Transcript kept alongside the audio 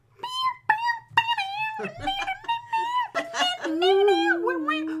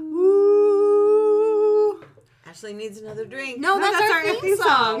Ashleigh needs another drink. No, that's our theme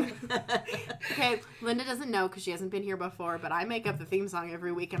song. Okay, Linda doesn't know because she hasn't been here before, but I make up the theme song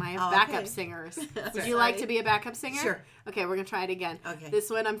every week, and I have backup singers. Would you like to be a backup singer? Sure. Okay, we're going to try it again. Okay. This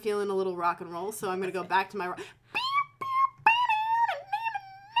one, I'm feeling a little rock and roll, so I'm going to go back to my...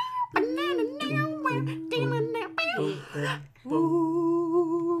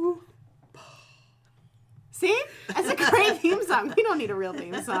 See? That's a great theme song. We don't need a real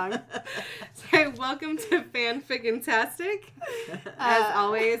theme song. Sorry, welcome to Fanfic-tastic. As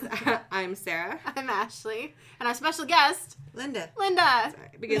always, I'm Sarah. I'm Ashleigh. And our special guest, Linda. Sorry,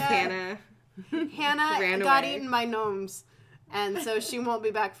 because Hannah Hannah got eaten by gnomes. And so she won't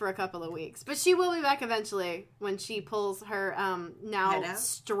be back for a couple of weeks. But she will be back eventually when she pulls her now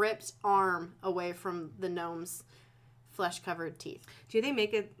stripped arm away from the gnome's flesh-covered teeth. Do they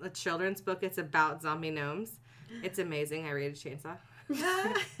make a children's book? It's about zombie gnomes. It's amazing. I read a chainsaw.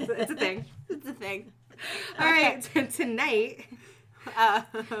 It's a thing. It's a thing. All right, tonight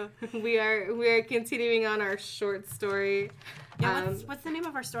we are continuing on our short story. Yeah, what's the name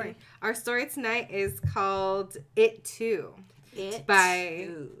of our story? Our story tonight is called It Too. It by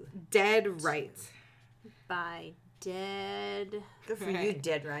Deadwriet. By Dead. Good for you,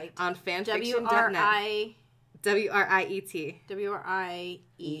 Deadwriet. On fanfiction.net. W-R-I-E-T.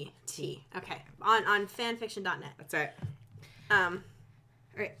 W-R-I-E-T. Okay. On fanfiction.net. That's right. All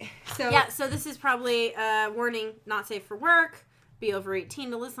right. So yeah, so this is probably warning, not safe for work. Be over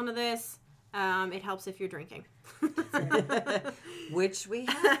 18 to listen to this. It helps if you're drinking. Which we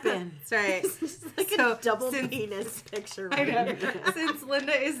have been. That's right. Like a double penis picture. I know. Since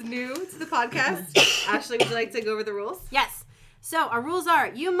Linda is new to the podcast, Ashleigh, would you like to go over the rules? Yes. So our rules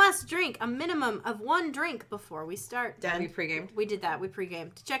are: you must drink a minimum of 1 drink before we start. Done. We pre-gamed. We did that. We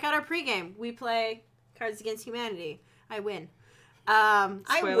pre-gamed. To check out our pre-game, we play Cards Against Humanity. I win. I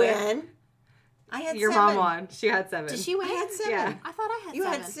win. I had Your 7. mom won. She had 7. Did she win? I had 7. Yeah. I thought I had 7. You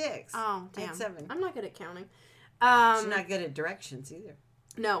had 6. Oh, damn. I had 7. I'm not good at counting. She's not good at directions either.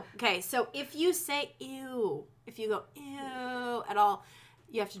 No. Okay, so if you say ew, if you go ew at all,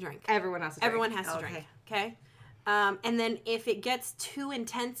 you have to drink. Everyone has to drink. Everyone has to drink. Okay? And then if it gets too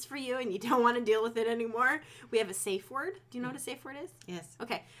intense for you and you don't want to deal with it anymore, we have a safe word. Do you know what a safe word is? Yes.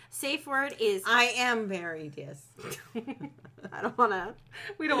 Okay. Safe word is... I am married, yes. I don't want to...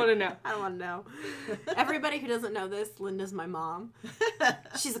 We don't want to know. I don't want to know. Everybody who doesn't know this, Linda's my mom.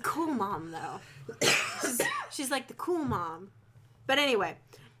 She's a cool mom, though. She's like the cool mom. But anyway,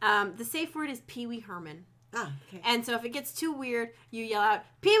 the safe word is Pee Wee Herman. Ah, okay. And so if it gets too weird, you yell out,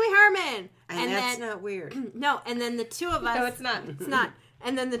 Pee Wee Herman! And that's not weird. No, and then the two of us... No, it's not. It's not.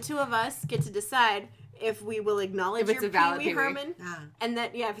 And then the two of us get to decide if we will acknowledge your Pee Wee Herman. Ah. And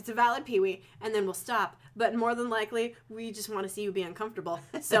then, if it's a valid Pee Wee, and then we'll stop. But more than likely, we just want to see you be uncomfortable.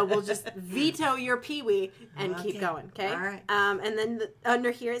 So we'll just veto your Pee Wee and keep going, okay? All right. And then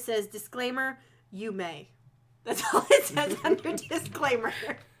under here it says, disclaimer, you may. That's all it says under disclaimer.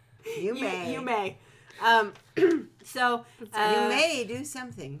 You may. You may. So you may do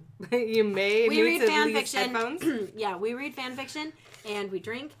something. You may we need read to fan release fiction. headphones. Yeah, we read fan fiction and we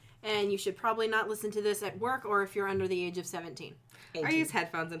drink. And you should probably not listen to this at work or if you're under the age of 17. 18. Or use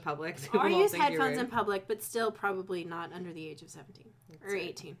headphones in public. Or use headphones in public, but still probably not under the age of 17 or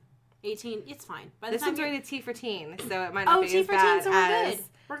 18. 18, it's fine. By the This time one's you're... rated T for teen, so it might not be T as for bad teen, so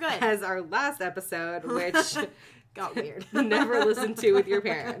we're good. as our last episode, which got weird. never listened to with your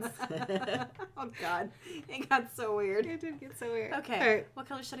parents. Oh God, it got so weird. It did get so weird. Okay, right. What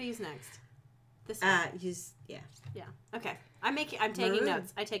color should I use next? This one. Yeah. Okay, I'm taking Maroon.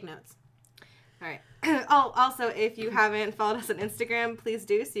 notes. I take notes. All right. Oh, also, if you haven't followed us on Instagram, please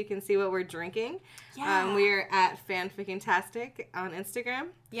do so you can see what we're drinking. Yeah. We're at Fanfic-tastic on Instagram.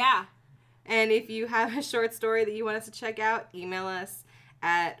 Yeah. And if you have a short story that you want us to check out, email us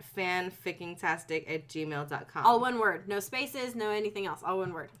at fanficking-tastic@gmail.com. All one word. No spaces, no anything else. All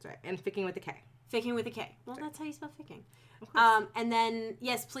one word. That's right. And ficking with a K. Ficking with a K. Well, that's how you spell ficking. Of course. And then,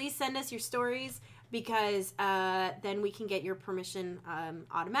 yes, please send us your stories because then we can get your permission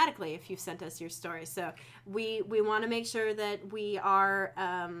automatically if you've sent us your story. So we want to make sure that we are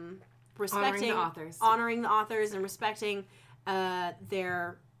respecting honoring the authors and respecting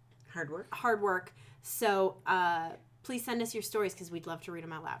their hard work. So please send us your stories because we'd love to read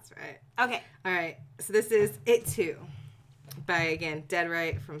them out loud. That's right. Okay. All right. So this is It Too by, again,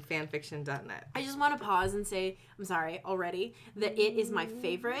 Deadwriet from fanfiction.net. I just want to pause and say, I'm sorry already, that it is my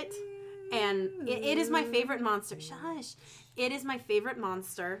favorite. And it is my favorite monster. Shush. It is my favorite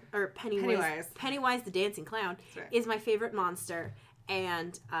monster. Or Pennywise. Pennywise the Dancing Clown right. is my favorite monster.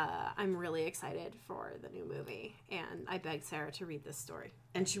 And I'm really excited for the new movie. And I begged Sarah to read this story.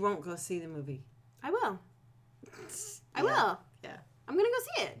 And she won't go see the movie. I will. I Yeah. will. Yeah. I'm going to go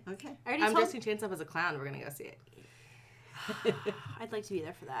see it. Okay. I already I'm told... dressing Chainsaw as a clown. We're going to go see it. I'd like to be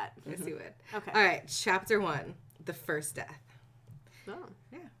there for that. Yes, you would. Okay. All right. Chapter 1. The First Death. Oh.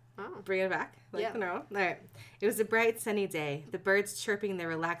 Yeah. Oh. Bring it back. Like the normal. All right. It was a bright, sunny day. The birds chirping their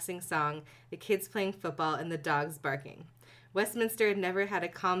relaxing song, the kids playing football, and the dogs barking. Westminster had never had a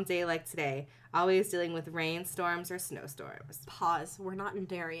calm day like today, always dealing with rain, storms, or snowstorms. Pause. We're not in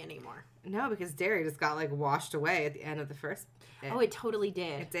Derry anymore. No, because Derry just got, washed away at the end of the first... Oh, it totally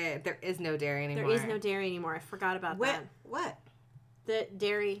did. It did. There is no Derry anymore. There is no Derry anymore. I forgot about that. What? The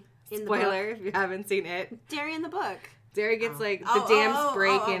Derry in Spoiler, the book. if you haven't seen it. Derry in the book. Derry gets, the dams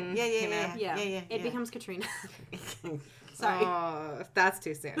break and... Yeah. It becomes Katrina. Sorry. Oh, that's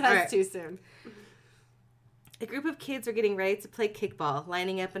too soon. That's too soon. A group of kids were getting ready to play kickball,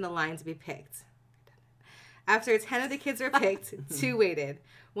 lining up in a line to be picked. After 10 of the kids were picked, 2 waited.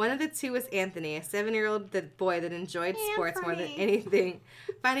 One of the 2 was Anthony, a 7-year-old boy that enjoyed sports more than anything,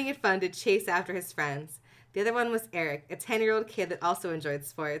 finding it fun to chase after his friends. The other one was Eric, a 10-year-old kid that also enjoyed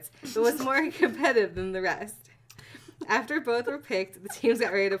sports, but was more competitive than the rest. After both were picked, the teams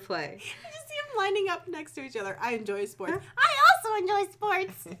got ready to play. I just see them lining up next to each other. I enjoy sports. I also enjoy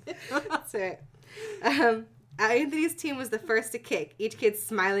sports. That's right. Anthony's team was the first to kick, each kid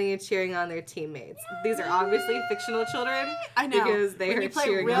smiling and cheering on their teammates. These are obviously fictional children. I know. Because they are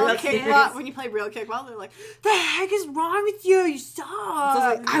cheering real on kickball, when you play real kickball, they're like, the heck is wrong with you? You suck.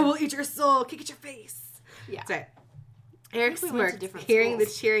 So I will eat your soul, kick at your face. Yeah. That's right. Eric we went to smirked, different hearing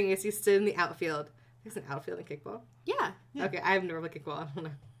schools. the cheering as he stood in the outfield. There's an outfield in kickball? Yeah. Okay, I have never played kickball. I don't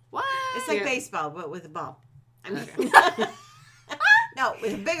know. What? It's like baseball, but with a ball. I mean, Okay. no,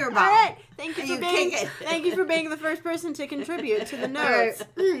 with a bigger ball. All right. Thank you And for you being. kick it. Thank you for being the first person to contribute to the All right.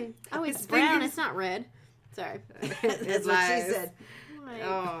 notes. Oh, it's His brown. fingers- It's not red. Sorry. That's what she said.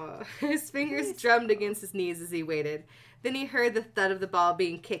 Oh, his fingers drummed against his knees as he waited. Then he heard the thud of the ball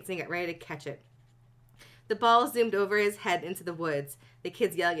being kicked and got ready to catch it. The ball zoomed over his head into the woods. The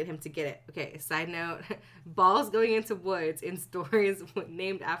kids yelling at him to get it. Okay, side note, balls going into woods in stories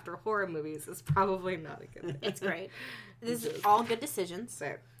named after horror movies is probably not a good thing. It's great. This is all good decisions.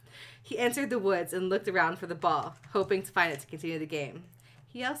 So, he entered the woods and looked around for the ball, hoping to find it to continue the game.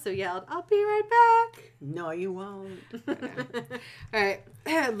 He also yelled, "I'll be right back." No, you won't. All right.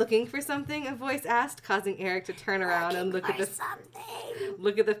 Looking for something? A voice asked, causing Eric to turn around and look at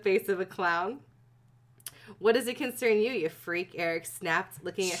the face of a clown. "What does it concern you, you freak?" Eric snapped,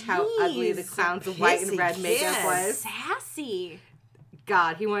 looking at how ugly the clown's white and red makeup was. Sassy.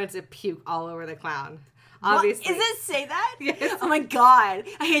 God, he wanted to puke all over the clown. Obviously. What? Does it say that? Yes. Oh my god.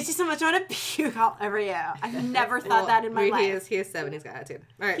 I hate you so much. I want to puke all over you. I've never thought that in my life. He is 7. He's got attitude.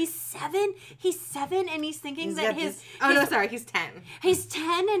 All right. He's 7? He's 7 and he's thinking that He's 10. He's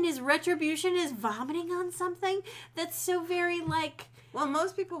 10 and his retribution is vomiting on something? That's so very Well,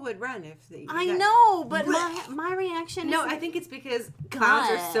 most people would run if they... I know, but my reaction is... No, I think it's because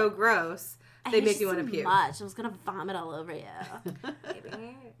clowns are so gross. They make you want to puke. Much. I was gonna vomit all over you.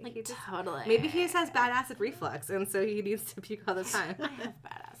 Totally. Maybe he just has bad acid reflux, and so he needs to puke all the time. I have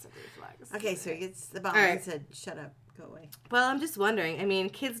bad acid reflux. Okay, so he gets the ball All right. and said, "Shut up, go away." Well, I'm just wondering. I mean,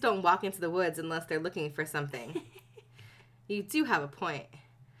 kids don't walk into the woods unless they're looking for something. You do have a point.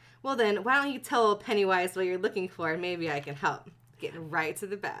 Well then, why don't you tell Pennywise what you're looking for, and maybe I can help. Getting right to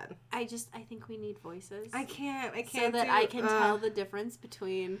the bad. I think we need voices. I can't so that I can tell the difference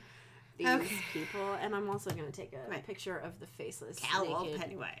between these people. And I'm also going to take a picture of the faceless naked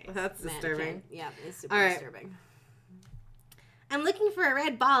Pennywise. That's mannequin. disturbing. Yeah, it's super disturbing. I'm looking for a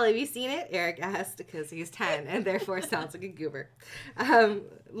red ball. Have you seen it? Eric asked, because he's 10 and therefore sounds like a goober.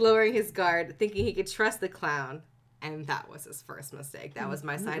 Lowering his guard, thinking he could trust the clown. And that was his first mistake. That was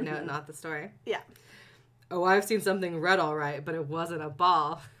my side note, not the story. Yeah. Oh, I've seen something red all right, but it wasn't a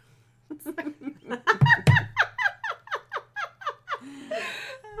ball.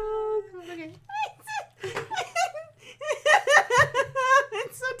 Oh, okay.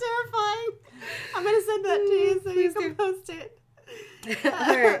 It's so terrifying. I'm going to send that to you so you can post it.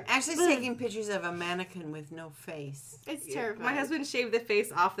 Ashley's taking pictures of a mannequin with no face. It's terrifying. My husband shaved the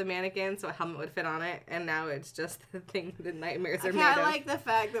face off the mannequin so a helmet would fit on it, and now it's just the thing the nightmares are made of. I like the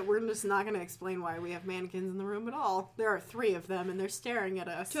fact that we're just not going to explain why we have mannequins in the room at all. There are 3 of them, and they're staring at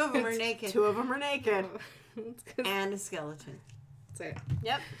us. 2 of them are naked. 2 of them are naked. And a skeleton. That's it.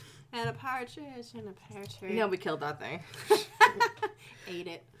 Yep. And a partridge and a pear tree. No, we killed that thing. Ate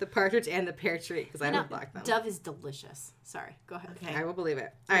it. The partridge and the pear tree, because I would block them. Dove is delicious. Sorry, go ahead. Okay. I will believe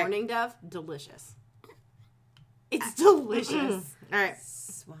it. Morning dove, delicious. It's delicious. All right.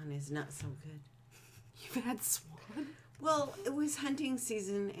 Swan is not so good. You've had swan? Well, it was hunting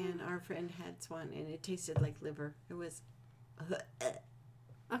season, and our friend had swan, and it tasted like liver. It was...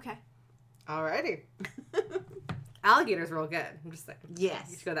 Okay. Alrighty. Alligators roll good. I'm just saying. Yes.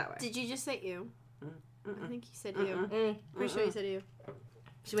 You should go that way. Did you just say ew? Mm-mm. I think you said ew. Mm. Pretty sure you said ew.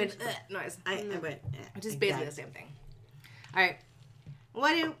 She made noise. I went... Which is basically the same thing. All right.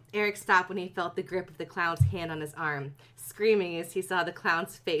 What do Eric stop when he felt the grip of the clown's hand on his arm, screaming as he saw the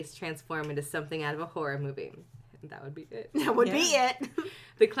clown's face transform into something out of a horror movie. That would be it. That would be it.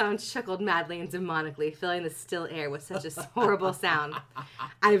 The clown chuckled madly and demonically, filling the still air with such a horrible sound.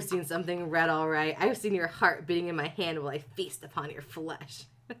 I've seen something red, all right. I've seen your heart beating in my hand while I feast upon your flesh.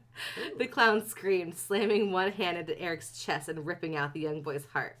 The clown screamed, slamming one hand into Eric's chest and ripping out the young boy's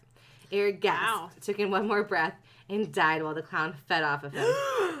heart. Eric gasped, took in one more breath, and died while the clown fed off of him.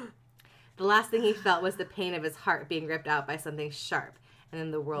 The last thing he felt was the pain of his heart being ripped out by something sharp, and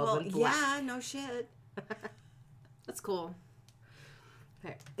then the world went black. Yeah, no shit. That's cool.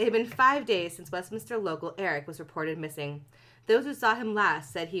 Okay. It had been 5 days since Westminster local Eric was reported missing. Those who saw him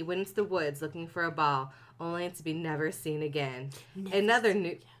last said he went into the woods looking for a ball, only to be never seen again.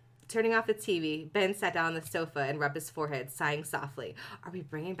 Turning off the TV, Ben sat down on the sofa and rubbed his forehead, sighing softly. Are we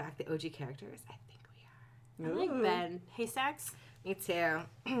bringing back the OG characters? I think we are. I like Ben. Haystacks? Me too.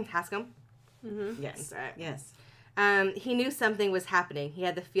 Hascom? Mm-hmm. Yes. That's right. Yes. He knew something was happening. He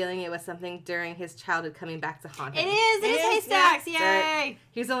had the feeling it was something during his childhood coming back to haunt him. It is Haystacks! Yeah. Yay!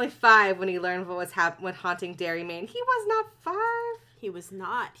 He was only 5 when he learned what was when haunting Derrymain. He was not 5. He was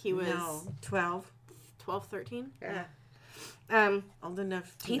not. He was 12. 12, 13? Yeah. Old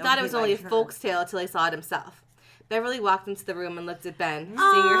enough to He know thought it was only a liked her. folk's tale until he saw it himself. Beverly walked into the room and looked at Ben, seeing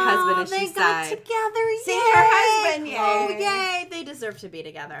her husband as she they got sighed. together. Seeing Yay! her husband, yay. Oh, yay! They deserve to be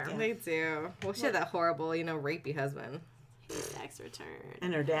together. Yeah. They do. Well, she had that horrible, rapey husband. Haystacks return.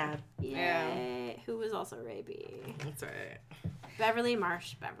 And her dad. Yay! Yeah. Who was also rapey. That's right. Beverly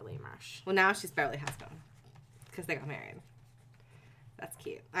Marsh. Beverly Marsh. Well, now she's Beverly Hascom because they got married. That's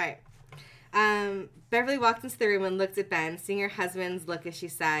cute. All right. Beverly walked into the room and looked at Ben, seeing her husband's look as she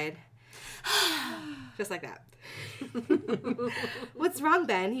sighed. Just like that. What's wrong,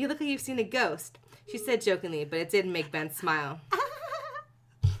 Ben? You look like you've seen a ghost. She said jokingly, but it didn't make Ben smile.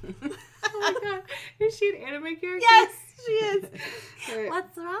 Oh my god. Is she an anime character? Yes, she is. Right.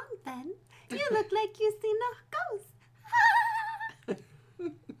 What's wrong, Ben? You look like you've seen a ghost.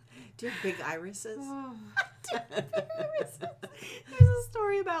 Do you have big irises? There's a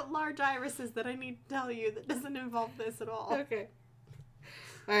story about large irises that I need to tell you that doesn't involve this at all. Okay.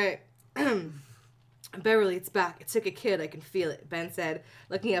 All right. Beverly, it's back. It took a kid. I can feel it, Ben said,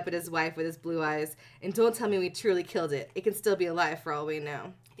 looking up at his wife with his blue eyes. And don't tell me we truly killed it. It can still be alive for all we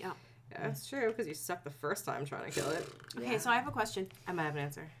know. Yeah. Yeah, that's true, because you sucked the first time trying to kill it. Okay, so I have a question. I might have an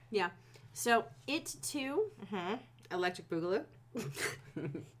answer. Yeah. So, It Too Mm-hmm. Electric Boogaloo.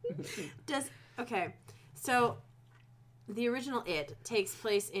 Okay, so the original It takes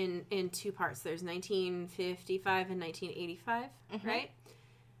place in 2 parts. There's 1955 and 1985, right?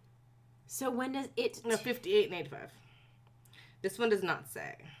 So when does it... No, 58 and 85. This one does not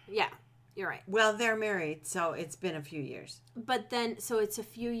say. Yeah, you're right. Well, they're married, so it's been a few years. But then, so it's a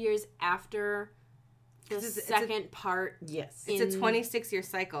few years after the second part. Yes. It's a 26-year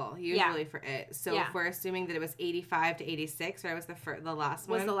cycle, usually, for it. So Yeah. if we're assuming that it was 85 to 86, right, was the last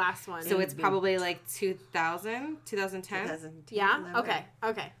one? Was the last one. So it's probably like 2000, 2010? 2010, Yeah? 11.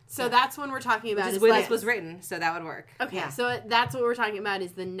 Okay. So that's when we're talking about. Which is is when like- this was written, so that would work. Okay, Yeah. so that's what we're talking about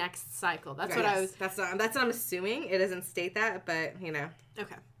is the next cycle. That's what I was... That's what I'm assuming. It doesn't state that, but,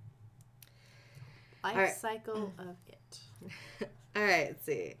 Okay. Life right. cycle of It. All right, let's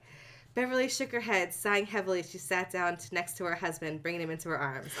see. Beverly shook her head, sighing heavily as she sat down next to her husband, bringing him into her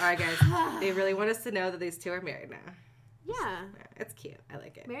arms. All right, guys, they really want us to know that these two are married now. Yeah. Yeah, it's cute. I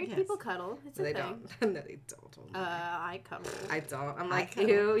like it. Married Yes. people cuddle. It's No, a they thing. don't. No, they don't. Oh my God. I cuddle. I don't. I'm I like, cuddle.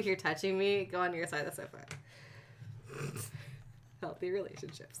 ew, you're touching me. Go on your side of the sofa. Healthy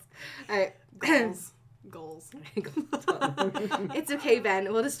relationships. All right. Goals. It's okay,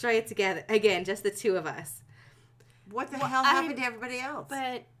 Ben. We'll destroy it together. Again, just the two of us. What the hell happened to everybody else?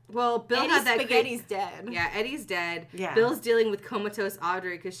 But Well, Bill Eddie had that Spaghetti's dead. Yeah, Eddie's dead. Yeah. Bill's dealing with comatose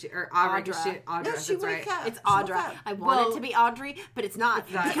Audrey because she Audra. Audra. Audra, no, that's she right. wake up. It's She woke Audra. up. I want Well, it to be Audrey, but it's not.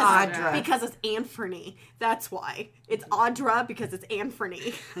 not because, Audra. Because it's Anthony. That's why. It's Audra because it's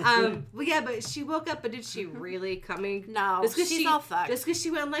Anthony. Well, yeah, but she woke up, but did she really coming? No, Just 'cause she's all fucked. Just because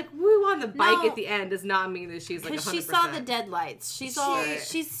she went like woo on the bike No. at the end does not mean that she's like 100%. Because she saw the deadlights. She's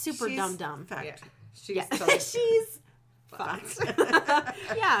super She's dumb. fucked. Yeah, she's Yeah. totally She's Fox.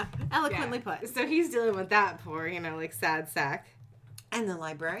 Yeah, eloquently put. So he's dealing with that poor, like, sad sack. And the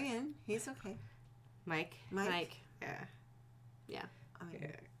librarian, he's okay. Mike. Mike. Yeah. Oh,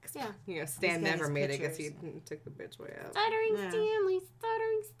 Yeah. Stan He's got never his made it because he pictures. took the bitch way out. Stuttering Yeah. Stanley.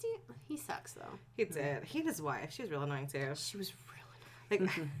 He sucks, though. He did. He and his wife. She was real annoying, too. She was really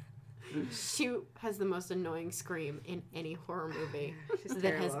Like, She has the most annoying scream in any horror movie she's that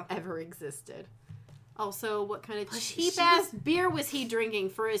terrible. has ever existed. Also, what kind of Plus, cheap she ass beer was he drinking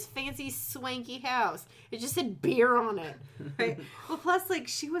for his fancy swanky house? It just said beer on it. Right. Well, plus, like,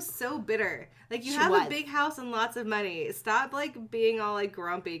 she was so bitter. Like, you She have was. a big house and lots of money. Stop, like, being all, like,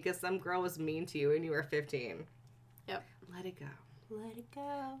 grumpy because some girl was mean to you when you were 15. Yep. Let it go. Let it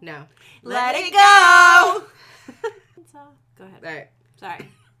go. No. Let it go. Go ahead. All right. Sorry.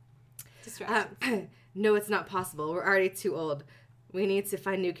 Distractions. No, it's not possible. We're already too old. We need to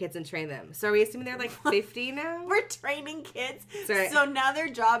find new kids and train them. So are we assuming they're, like, 50 now? We're training kids, Sorry. so now their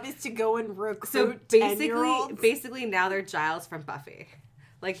job is to go and recruit So 10-year-olds. basically now they're Giles from Buffy.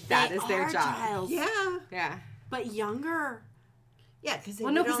 Like, that They is their are job. Giles, Yeah. Yeah. but younger. Yeah, because they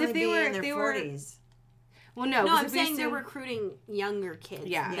Well, no, would 'cause if only they be were- in their they were- 40s. Well, no. No, 'cause I'm if we saying they're assume- recruiting younger kids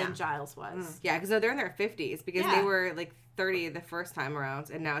Yeah. than Yeah. Giles was. Yeah, because they're in their 50s because Yeah. they were, like, 30 the first time around,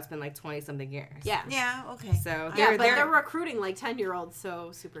 and now it's been, like, 20-something years. Yeah. Yeah, okay. So Yeah, they're, but they're, they're recruiting like 10-year-olds,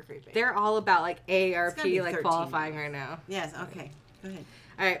 so super creepy. they're all about, like, It's AARP, gotta be like, 13 qualifying right now. Yes, okay. Go ahead.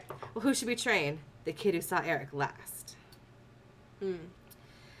 All right. Well, who should we train? The kid who saw Eric last.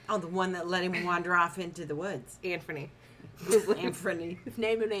 Oh, the one that let him wander off into the woods. Anthony. Anthony.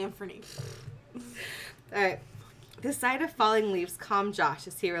 Name him Anthony. All right. The sight of falling leaves calmed Josh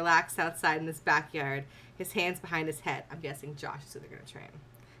as he relaxed outside in his backyard, his hands behind his head. I'm guessing Josh is who they're going to train.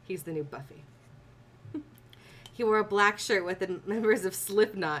 He's the new Buffy. He wore a black shirt with the members of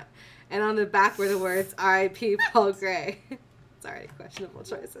Slipknot, and on the back were the words, R.I.P. Paul Gray. Sorry, questionable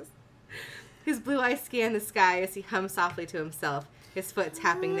choices. His blue eyes scanned the sky as he hummed softly to himself, his foot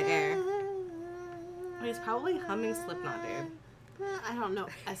tapping the air. He's probably humming Slipknot, dude. I don't know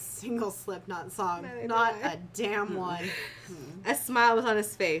a single Slipknot song. Neither do Not I. a damn one. A smile was on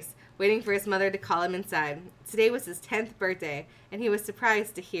his face, waiting for his mother to call him inside. Today was his 10th birthday, and he was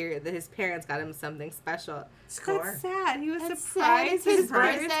surprised to hear that his parents got him something special. Score. That's sad. He was It's surprised sad. It's his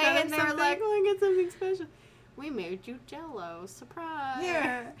parents birthday, got him and they're something. like, "Oh, I get something special. We made you Jell-O. Surprise!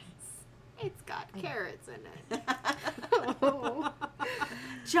 Yeah. It's got carrots in it." Oh.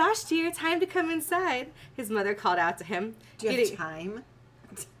 Josh, dear, time to come inside, his mother called out to him. Do you have time?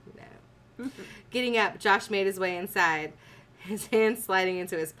 No. Getting up, Josh made his way inside, his hands sliding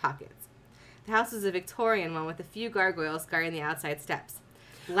into his pockets. The house was a Victorian one with a few gargoyles guarding the outside steps.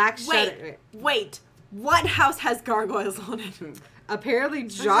 Black shutter. Wait. What house has gargoyles on it? Apparently,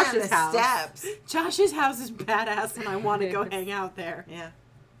 Especially on Josh's the house. Steps. Josh's house is badass, and I want to go hang out there. Yeah.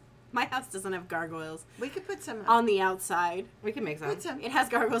 My house doesn't have gargoyles We could put some. on the outside. We can make some. Put some. It has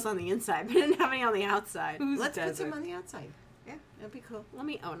gargoyles on the inside, but it didn't have any on the outside. Whose Let's put some desert? on the outside. Yeah. That'd be cool. Let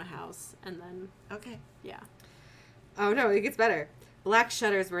me own a house, and then, Okay. yeah. Oh no, it gets better. Black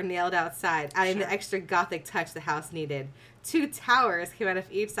shutters were nailed outside, adding Sure. the extra gothic touch the house needed. 2 towers came out of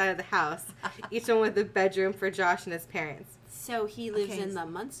each side of the house, each one with a bedroom for Josh and his parents. So he lives Okay. in the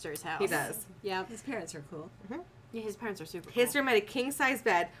Munsters house. He does. Yep. His parents are cool. Yeah, his parents are super His cool. room had a king-size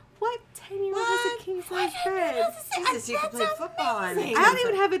bed. What 10-year-old has What? a king-size bed? Jesus, you could play football on it. I don't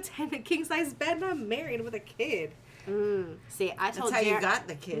even have a king-size bed, and I'm married with a kid. See, I told That's how you Jeremy. got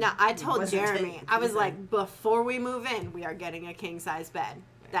the kid. No, I It told wasn't Jeremy. taken I was from like, him. before we move in, we are getting a king size bed.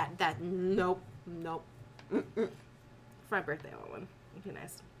 Nope. For my birthday, I want one. It'd be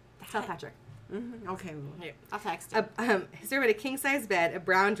nice. Tell Patrick. Okay. I'll text him. His room had a king-size bed, a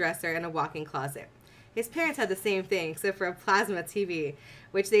brown dresser, and a walk-in closet. His parents had the same thing, except for a plasma TV,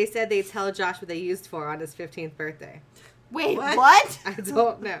 which they said they'd tell Josh what they used for on his 15th birthday. Wait, What? what? I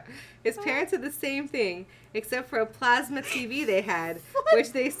don't know. His parents had the same thing, except for a plasma TV they had,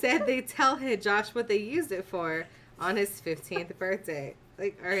 which they said they'd tell Josh what they used it for on his 15th birthday.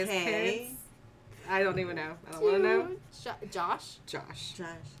 Like, are his Okay. parents? I don't even know. I don't want to know. Josh? Josh. Josh.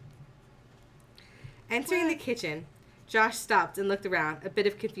 Entering the kitchen, Josh stopped and looked around, a bit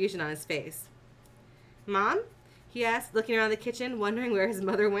of confusion on his face. Mom? He asked, looking around the kitchen, wondering where his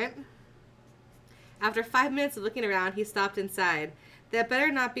mother went. After 5 minutes of looking around, he stopped inside. That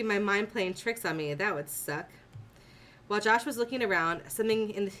better not be my mind playing tricks on me. That would suck. While Josh was looking around, something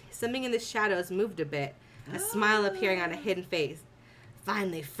in the shadows moved a bit, a smile appearing on a hidden face.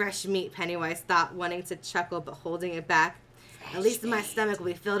 Finally, fresh meat, Pennywise thought, wanting to chuckle but holding it back. At least my stomach will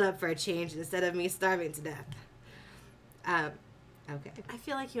be filled up for a change instead of me starving to death. Okay. I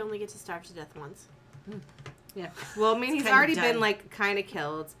feel like you only get to starve to death once. Yeah. Well, I mean, he's kind of already done. been, like, kind of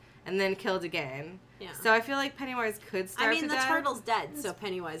killed and then killed again. Yeah. So I feel like Pennywise could starve to the death. turtle's dead, so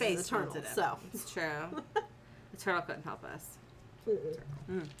Pennywise is face the turtle. melted up. So It's true. The turtle couldn't help us.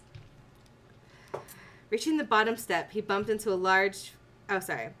 Reaching the bottom step, he bumped into a large... Oh,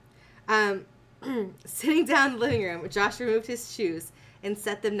 sorry. Sitting down in the living room, Josh removed his shoes and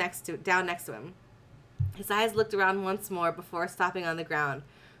set them down next to him. His eyes looked around once more before stopping on the ground.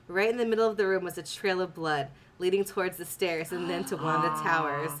 Right in the middle of the room was a trail of blood leading towards the stairs and then to one of the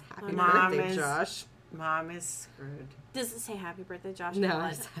towers. Happy birthday, Josh. Mom is screwed. does it say happy birthday, Josh? No, in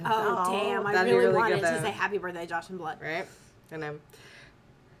blood? it's not. Oh, No. damn! I That'd be really really wanted good, to though. say happy birthday, Josh in blood. Right? And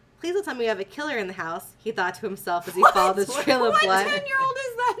please don't tell me you have a killer in the house, he thought to himself as he followed the What? trail of What blood. 10-year-old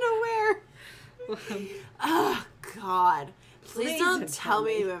is that aware? Oh, God. Please don't tell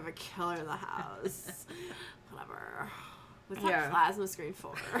me you have a killer in the house. Whatever. What's that Yeah. plasma screen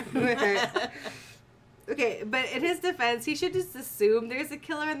for? Okay, but in his defense, he should just assume there's a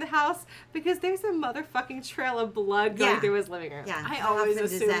killer in the house because there's a motherfucking trail of blood going Yeah. through his living room. Yeah. I how always often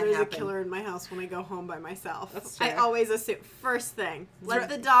does assume that there's happen? a killer in my house when I go home by myself. That's I true. always assume. First thing, let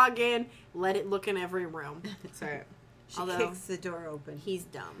the dog in, let it look in every room. That's right. She Although- kicks the door open. He's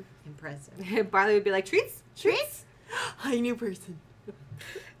dumb. Impressive. Barley would be like, treats? Treats? Hi, new person.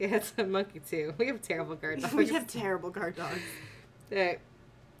 Yeah, it's a monkey too. We have terrible guard dogs. We have terrible guard dogs. Right.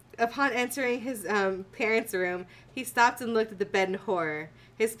 Upon entering his parents' room, he stopped and looked at the bed in horror.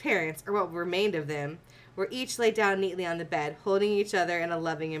 His parents, or what remained of them, were each laid down neatly on the bed, holding each other in a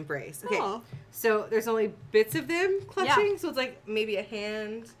loving embrace. Okay, Aw. so there's only bits of them clutching, Yeah. so it's like maybe a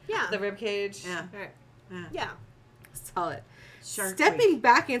hand, Yeah. the rib cage. Yeah. All right. Yeah. Solid. Shark Stepping Week.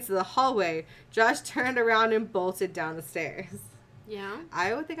 back into the hallway, Josh turned around and bolted down the stairs. Yeah.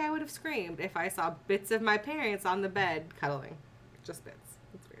 I would think I would have screamed if I saw bits of my parents on the bed cuddling. Just bits.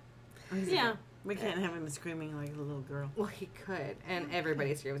 That's weird. Yeah. We can't have him screaming like a little girl. Well, he could, and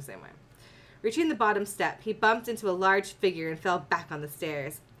everybody screamed the same way. Reaching the bottom step, he bumped into a large figure and fell back on the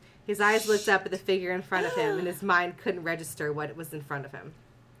stairs. His eyes looked up at the figure in front of him, and his mind couldn't register what was in front of him.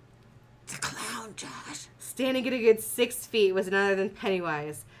 It's a clown, Josh. Standing at a good 6 feet was none other than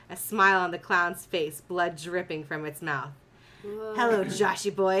Pennywise, a smile on the clown's face, blood dripping from its mouth. Whoa. "Hello,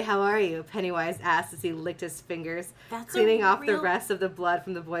 Joshy boy, how are you?" Pennywise asked as he licked his fingers, That's cleaning a off the real- rest of the blood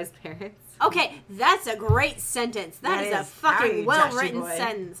from the boy's parents. Okay, that's a great sentence. That that is a is. How are fucking you, well-written Joshy boy?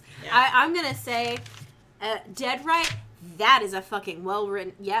 sentence. Yeah. I'm going to say, Deadwright, that is a fucking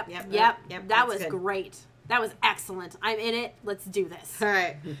well-written... Yep. Yep, That that's was good. great. That was excellent. I'm in it. Let's do this. All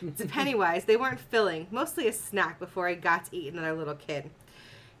right. To Pennywise, they weren't filling, mostly a snack before he got to eat another little kid.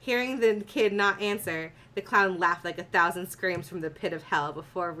 Hearing the kid not answer, the clown laughed like 1,000 screams from the pit of hell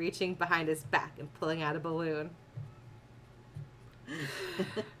before reaching behind his back and pulling out a balloon.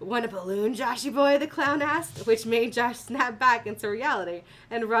 "Want a balloon, Joshy boy?" the clown asked, which made Josh snap back into reality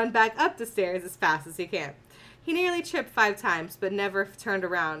and run back up the stairs as fast as he can. He nearly tripped 5 times, but never turned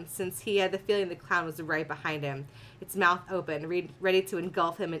around, since he had the feeling the clown was right behind him, its mouth open, ready to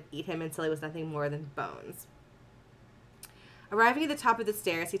engulf him and eat him until he was nothing more than bones. Arriving at the top of the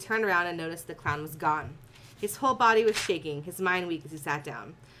stairs, he turned around and noticed the clown was gone. His whole body was shaking, his mind weak as he sat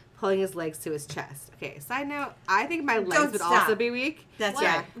down, pulling his legs to his chest. Okay, side note, I think my legs Don't would stop. also be weak. That's What,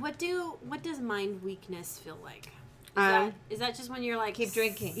 right. what does mind weakness feel like? Um, Is that just when you're like... Keep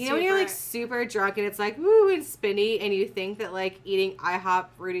drinking. You know when you're like super drunk and it's like woo and spinny and you think that like eating IHOP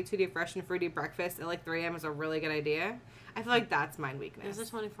Fruity Tutti Fresh and Fruity breakfast at like 3 a.m. is a really good idea? I feel like that's mind weakness. There's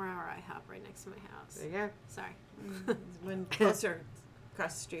a 24-hour IHOP right next to my house. There you go. Sorry. When closer,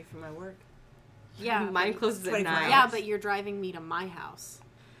 across the street from my work. Yeah. Mine closes at 24 9. Yeah, but you're driving me to my house.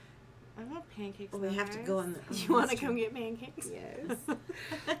 I want pancakes. Well, we have to go on the. You want to come get pancakes? Yes.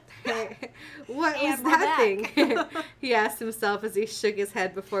 What And was we're that back. thing? He asked himself as he shook his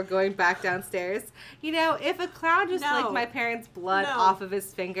head before going back downstairs. You know, if a clown just No. licked my parents' blood No. off of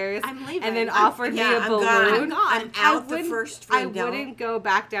his fingers I'm leaving. and then I'm- offered me yeah, a I'm balloon, gone. I'm gone. I'm out the wouldn't- first I window. wouldn't go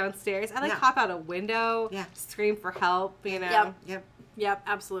back downstairs. I like No. hop out a window, Yeah. scream for help, you know. Yep. Yep. Yep,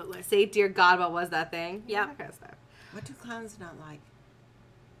 absolutely. Say, "Dear God, what was that thing?" Yep. That kind of stuff. What do clowns not like?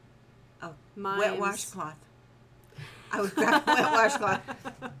 Oh, Mimes. wet washcloth. I would grab a wet washcloth.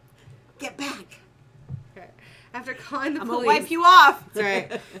 Get back. Okay. After calling the I'm police, gonna wipe you off.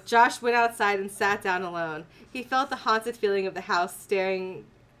 That's right. Josh went outside and sat down alone. He felt the haunted feeling of the house staring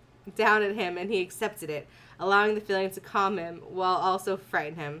down at him, and he accepted it, allowing the feeling to calm him while also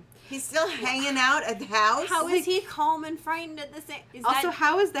frighten him. He's still hanging out at the house. How is he calm and frightened at the same? Is Also, that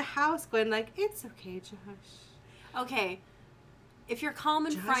how is the house going? Like, it's okay, Josh. okay? If you're calm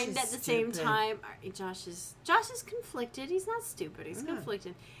and Josh frightened is at the same stupid. time, Josh is conflicted. He's not stupid. He's No.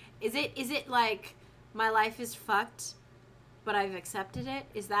 conflicted. Is it like my life is fucked, but I've accepted it.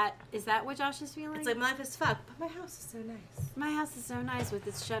 Is that what Josh is feeling? It's like, my life is fucked, but my house is so nice. My house is so nice with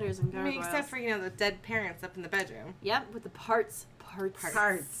its shutters and gargoyles. Except for, the dead parents up in the bedroom. Yep, with the parts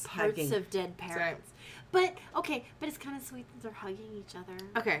hugging. of dead parents. But it's kind of sweet that they're hugging each other.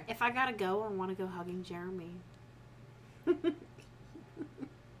 Okay. If I gotta go, I want to go hugging Jeremy.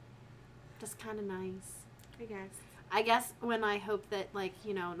 That's kind of nice. I guess when I hope that,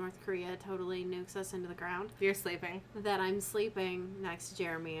 North Korea totally nukes us into the ground. You're sleeping. That I'm sleeping next to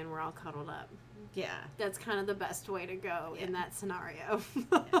Jeremy and we're all cuddled up. Yeah. That's kind of the best way to go in that scenario.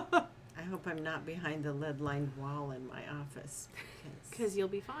 I hope I'm not behind the lead-lined wall in my office. Because you'll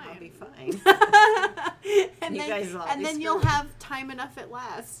be fine. I'll be fine. and you guys will be then you'll have time enough at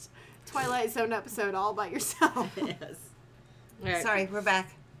last. Twilight Zone episode all by yourself. Yes. All right. Sorry, we're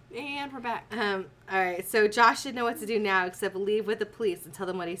back. And we're back. All right, so Josh didn't know what to do now except leave with the police and tell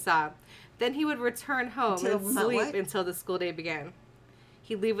them what he saw. Then he would return home and sleep until the school day began.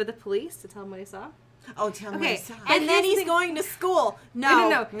 He'd leave with the police to tell them what he saw? Oh, tell me what he saw. And then he's going to school.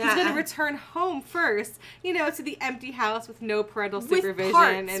 No. He's going to return home first, to the empty house with no parental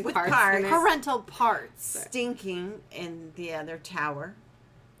supervision and with parts. Parental parts. Stinking in the other tower.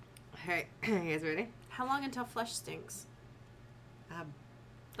 All right, you guys ready? How long until flesh stinks?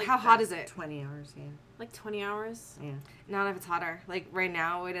 How hot is it? 20 hours, yeah. Like 20 hours? Yeah. Not if it's hotter. Like right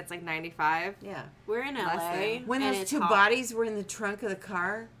now, it's like 95. Yeah. We're in LA. When those two bodies were in the trunk of the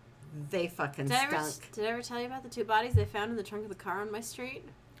car, they fucking stunk. Did I ever tell you about the two bodies they found in the trunk of the car on my street?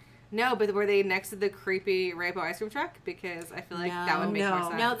 No, but were they next to the creepy Rainbow ice cream truck? Because I feel like that would make more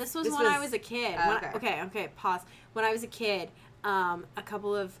sense. No, this was when I was a kid. Okay, pause. When I was a kid, a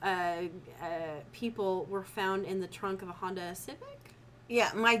couple of people were found in the trunk of a Honda Civic.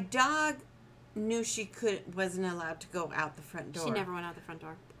 Yeah, my dog knew she wasn't allowed to go out the front door. She never went out the front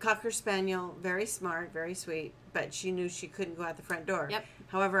door. Cocker Spaniel, very smart, very sweet, but she knew she couldn't go out the front door. Yep.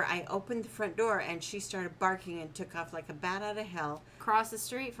 However, I opened the front door and she started barking and took off like a bat out of hell. Across the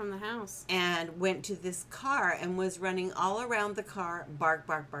street from the house. And went to this car and was running all around the car, bark,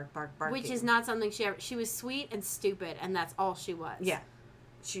 barking. Which is not something she was sweet and stupid, and that's all she was. Yeah.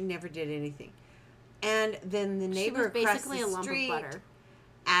 She never did anything. And then the neighbor across the street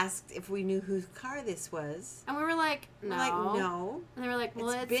asked if we knew whose car this was. And we were like, no. We're like, no. And they were like, well,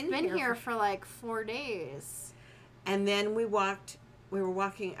 it's been here for like 4 days. And then we were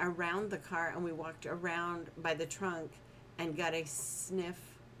walking around the car, and we walked around by the trunk and got a sniff.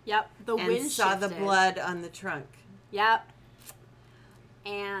 Yep. The wind and saw shifted. the blood on the trunk. Yep.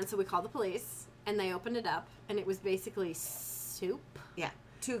 And so we called the police, and they opened it up, and it was basically soup. Yeah.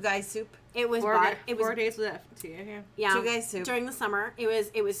 2 guys soup. It was 4 days with that. Yeah. 2 guys soup. During the summer, it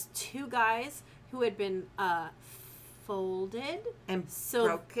was 2 guys who had been folded and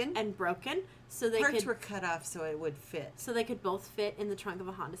broken. So they parts were cut off so it would fit. So they could both fit in the trunk of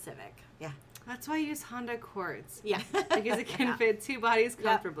a Honda Civic. Yeah. That's why I use Honda Accords. Yeah. Because it can fit 2 bodies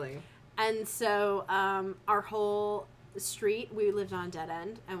comfortably. Yep. And so our whole street, we lived on a dead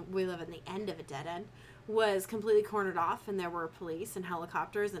end, and we live at the end of a dead end, was completely cornered off, and there were police and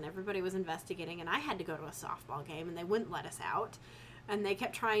helicopters, and everybody was investigating, and I had to go to a softball game, and they wouldn't let us out. And they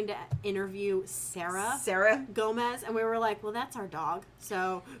kept trying to interview Sarah Gomez, and we were like, well, that's our dog,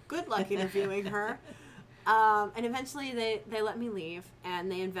 so good luck interviewing her. And eventually they let me leave,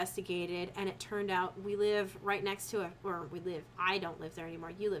 and they investigated, and it turned out we live right next to I don't live there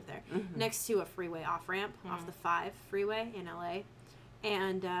anymore, you live there, next to a freeway off-ramp, off the 5 freeway in LA.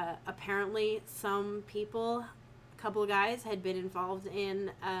 And apparently some people, a couple of guys, had been involved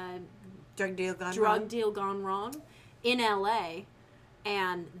in a drug deal gone wrong in LA.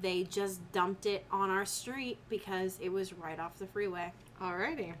 And they just dumped it on our street because it was right off the freeway.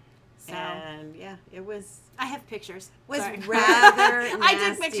 Alrighty. So, and yeah, it was. I have pictures. Was Sorry. rather nasty. I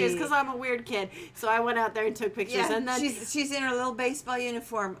took pictures because I'm a weird kid, so I went out there and took pictures. Yeah, and then she's in her little baseball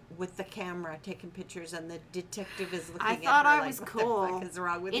uniform with the camera taking pictures, and the detective is looking. I at thought her I like, was what cool. the fuck is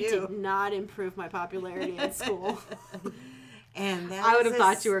wrong with you? It did not improve my popularity in school. And I would have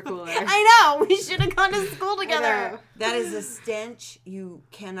thought you were cooler. I know. We should have gone to school together. That is a stench you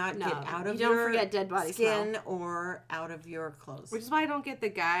cannot get out of don't your forget dead body skin smell. Or out of your clothes. Which is why I don't get the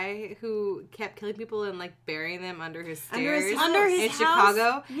guy who kept killing people and like burying them under his stairs under his in house?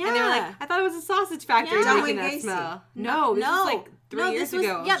 Chicago. Yeah. And they were like, I thought it was a sausage factory making that Gacy. smell. No, this is like 3 years ago.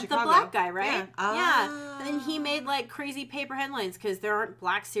 Yeah, in the Chicago. black guy, right? Yeah. Yeah. And then he made like crazy paper headlines because there aren't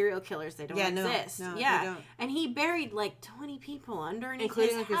black serial killers. They don't exist. No, yeah. they don't. And he buried like 20 people underneath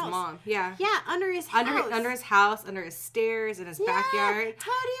including his like house. his mom. Yeah. Yeah, under his house. Under his house, under his stairs, in his backyard.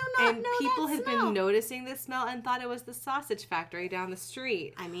 How do you not And know people that had smell? been noticing this smell and thought it was the sausage factory down the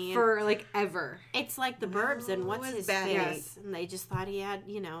street. I mean, for like ever. it's like the Burbs and what's it was his bad. face, Yes. and they just thought he had,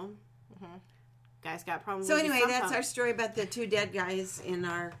 guys got problems. So with his anyway, sump that's pump. our story about the 2 dead guys on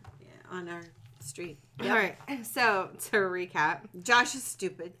our street. All right. So to recap, Josh is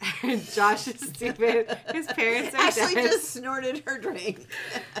stupid. Josh is stupid. His parents are Ashley dead. just snorted her drink.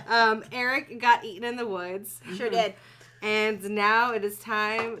 Eric got eaten in the woods. Sure did. And now it is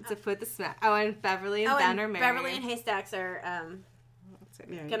time to put the smack. Oh, and Beverly and Ben are married. Beverly and Haystacks are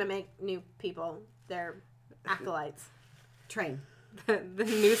gonna make new people their acolytes. Train. The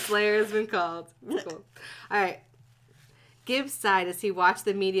new Slayer has been called. Cool. All right. Gibbs sighed as he watched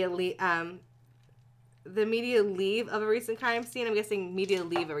the media leave of a recent crime scene. I'm guessing media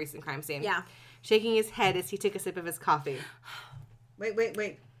leave a recent crime scene. Yeah. Shaking his head as he took a sip of his coffee.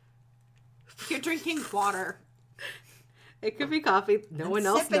 Wait. You're drinking water. It could be coffee. No one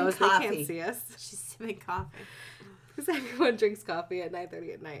else sipping knows. coffee. They can't see us. She's sipping coffee. Because everyone drinks coffee at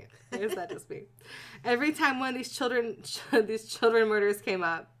 9:30 at night. Or is that just me? Every time one of these children murders came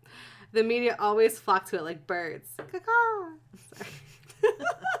up, the media always flocked to it like birds. Caw-caw.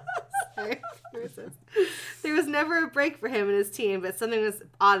 Sorry. There was never a break for him and his team, but something was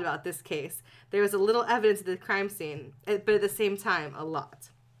odd about this case. There was a little evidence of the crime scene, but at the same time, a lot.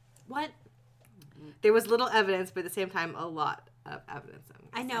 What? There was little evidence, but at the same time, a lot of evidence.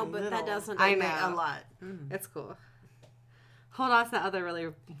 I know, but that doesn't. I know. A lot. It's cool. Hold on to that other really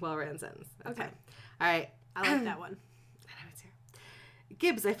well-written sentence. Okay. All right. I like that one.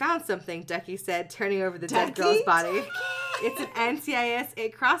 Gibbs, I found something, Ducky said, turning over the dead girl's body. It's an NCIS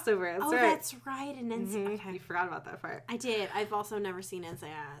 8 crossover. That's right. That's right. An NCIS. Okay. You forgot about that part. I did. I've also never seen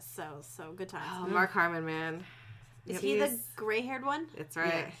NCIS, so good times. Oh, Mark Harmon, man. Is he the gray-haired one? That's right.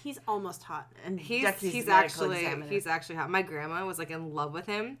 Yeah. He's almost hot. And He's Ducky's actually hot. My grandma was like in love with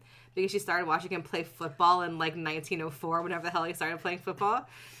him because she started watching him play football in like 1904, whenever the hell he started playing football.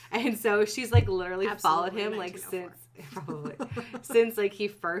 And so she's like literally followed him like since like he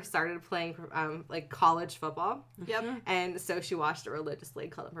first started playing like college football. Yep. And so she watched it religiously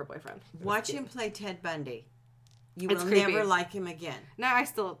and called him her boyfriend. Watch him play Ted Bundy. You It's will creepy. never like him again. No, I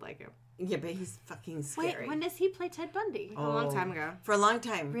still like him. Yeah, but he's fucking scary. Wait, when does he play Ted Bundy? A long time ago. For a long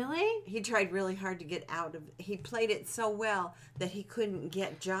time. Really? He tried really hard to get out of... He played it so well that he couldn't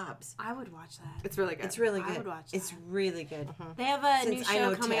get jobs. I would watch that. It's really good. It's really I good. would watch It's that. really good. They have a Since new I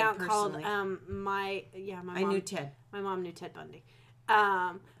know show coming Ted out called personally. my I mom knew Ted. My mom knew Ted Bundy.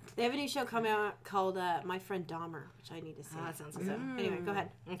 They have a new show coming out called My Friend Dahmer, which I need to see. Oh, that sounds so, good. Anyway, go ahead.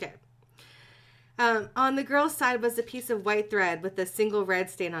 Okay. On the girl's side was a piece of white thread with a single red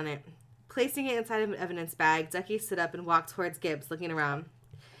stain on it. Placing it inside of an evidence bag, Ducky stood up and walked towards Gibbs, looking around.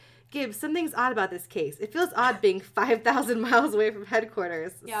 Gibbs, something's odd about this case. It feels odd being 5,000 miles away from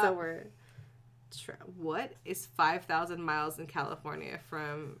headquarters. Yeah. So we're... What is 5,000 miles in California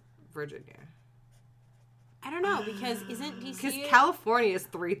from Virginia? I don't know, because isn't DC... Because California is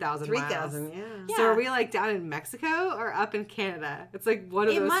 3,000 miles. 3,000, yeah. So are we like down in Mexico or up in Canada? It's like one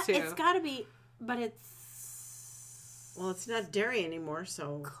of those two. It's got to be, but it's... Well, it's not dairy anymore,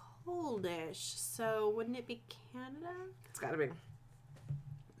 so... coldish, so wouldn't it be Canada? It's gotta be.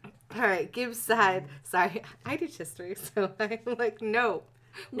 Alright, Gibbs sighed. Sorry, I did history, so I'm like, no.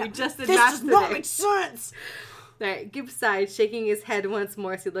 We just did this math does not today. make sense! Alright, Gibbs sighed, shaking his head once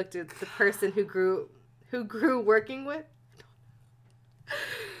more as he looked at the person who grew working with.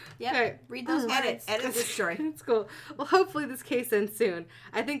 Yep, Alright. read those words. Edit this story. It's cool. Well, hopefully this case ends soon.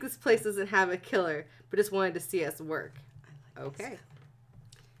 I think this place doesn't have a killer, but just wanted to see us work. Okay.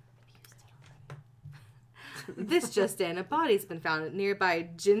 This just in, a body's been found at nearby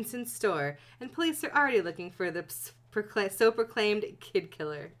Jensen store, and police are already looking for the so-proclaimed kid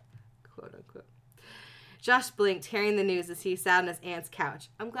killer, quote unquote. Josh blinked, hearing the news as he sat on his aunt's couch.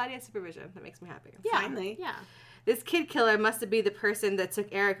 I'm glad he has supervision. That makes me happy. Yeah, Finally. yeah. This kid killer must have been the person that took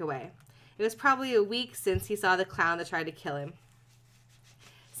Eric away. It was probably a week since he saw the clown that tried to kill him.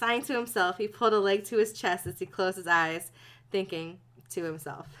 Sighing to himself, he pulled a leg to his chest as he closed his eyes, thinking to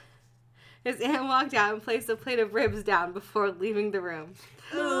himself. His aunt walked out and placed a plate of ribs down before leaving the room.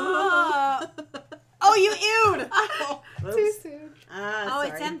 Oh, you ewed! Too soon. Oh,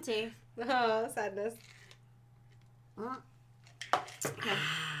 it's empty. Oh, sadness.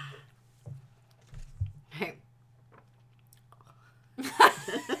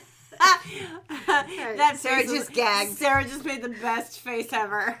 That That Sarah just gagged. Sarah just made the best face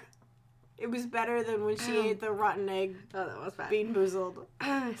ever. It was better than when she ate the rotten egg. Oh, that was bad. Bean boozled.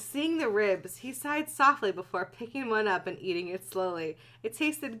 Seeing the ribs, he sighed softly before picking one up and eating it slowly. It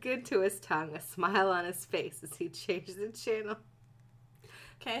tasted good to his tongue, a smile on his face as he changed the channel.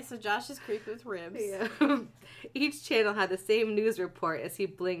 Okay, so Josh is creepy with ribs. Yeah. Each channel had the same news report as he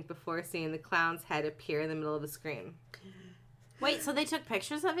blinked before seeing the clown's head appear in the middle of the screen. Wait, so they took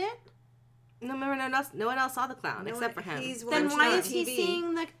pictures of it? No, remember, no one else saw the clown except for him. Then why is he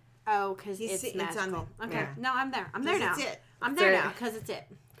seeing the... Oh, because it's magical. Okay, yeah. No, I'm there. I'm there now. It's it. I'm there now, because it's it.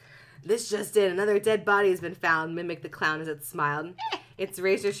 This just in, another dead body has been found, mimicked the clown as it smiled. Its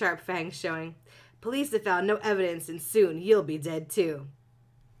razor-sharp fangs showing. Police have found no evidence, and soon you'll be dead too.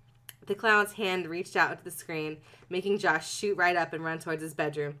 The clown's hand reached out to the screen, making Josh shoot right up and run towards his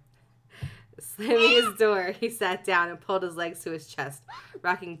bedroom. Slamming his door, he sat down and pulled his legs to his chest,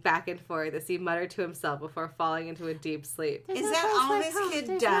 rocking back and forth as he muttered to himself before falling into a deep sleep. Is that all this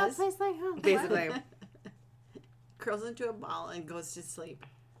kid does? No place like home. Basically. Curls into a ball and goes to sleep.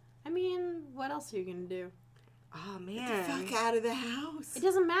 I mean, what else are you going to do? Oh, man. Get the fuck out of the house. It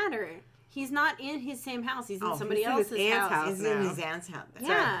doesn't matter. He's not in his same house. He's in somebody else's house. He's in his aunt's house. That's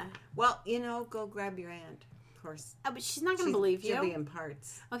yeah. Right. Well, go grab your aunt. Of course. Oh, but she's not going to believe you. She'll be in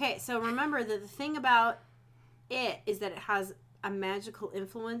parts. Okay, so remember that the thing about it is that it has a magical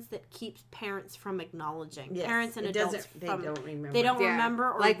influence that keeps parents from acknowledging. Yes, parents and adults they don't remember. They don't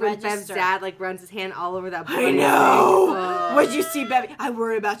remember or like register. When Bev's dad runs his hand all over that boy. I know. What'd you see, Bevy? I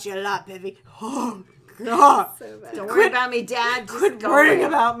worry about you a lot, Bevy. Oh God. So bad. Don't worry about me, Dad. Just quit worrying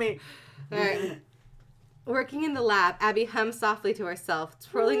about me. All right. Working in the lab, Abby hummed softly to herself,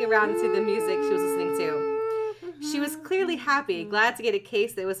 twirling around to the music she was listening to. She was clearly happy, glad to get a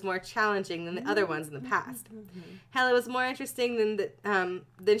case that was more challenging than the other ones in the past. Hell, it was more interesting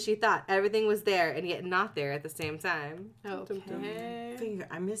than she thought. Everything was there, and yet not there at the same time. Okay. Finger.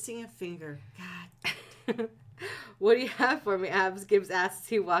 I'm missing a finger. God. What do you have for me, Abs? Gibbs asked as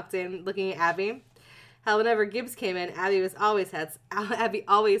he walked in, looking at Abby. Hell, whenever Gibbs came in, Abby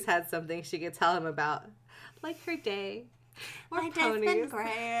always had something she could tell him about. Like her day. My day's been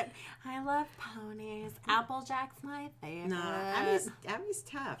great. I love ponies. Applejack's my favorite. No, Abby's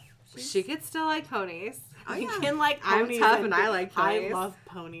tough. She could still like ponies. Oh, you can like ponies. I'm tough and I like ponies. I love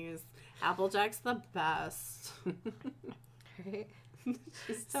ponies. Applejack's the best. Right?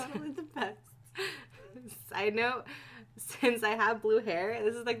 She's totally the best. Side note, since I have blue hair,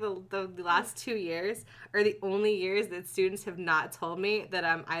 this is like the last 2 years are the only years that students have not told me that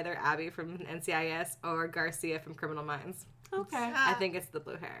I'm either Abby from NCIS or Garcia from Criminal Minds. Okay. I think it's the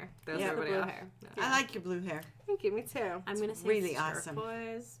blue hair. There's everybody else. hair. Yeah. I like your blue hair. Thank you, me too. I'm gonna say really it's awesome.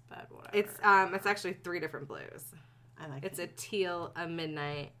 turquoise, but whatever. It's actually 3 different blues. I like It's a teal, a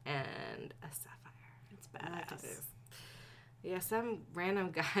midnight, and a sapphire. It's badass. Yeah, some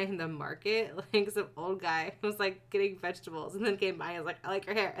random guy in the market, like some old guy, was like getting vegetables and then came by and was like, I like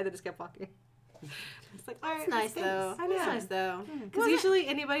your hair, and then just kept walking. It's like, all right, It's nice though. I know. It's nice though. Because usually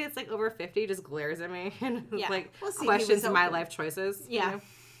anybody that's like over 50 just glares at me and like see, questions my life choices. Yeah. You know?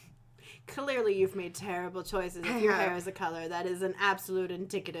 Clearly you've made terrible choices if your hair is a color. That is an absolute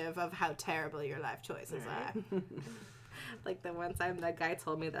indicative of how terrible your life choices are. Like the one time that guy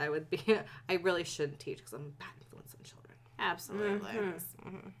told me that I really shouldn't teach because I'm a bad influence on children. Absolutely.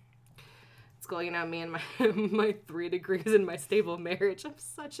 Mm-hmm. School, me and my 3 degrees in my stable marriage. I'm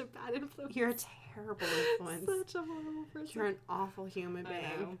such a bad influence. You're a terrible influence. Such a horrible person. You're an awful human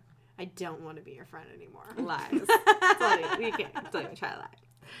being. I don't want to be your friend anymore. Lies. You can't. Don't even try to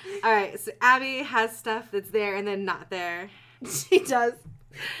lie. All right, so Abby has stuff that's there and then not there. She does.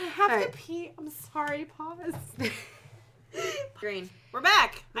 I have to pee. I'm sorry. Pause. green. We're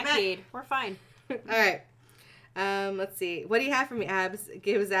back. We're I back. peed. We're fine. All right. Let's see. What do you have for me, Abs?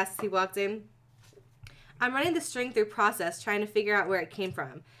 Gibbs asked as he walked in. I'm running the string through process, trying to figure out where it came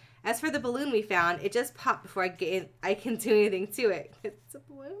from. As for the balloon we found, it just popped before I can do anything to it. It's a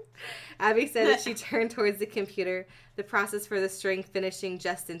balloon? Abby said as she turned towards the computer, the process for the string finishing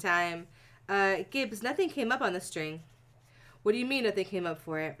just in time. Gibbs, nothing came up on the string. What do you mean nothing came up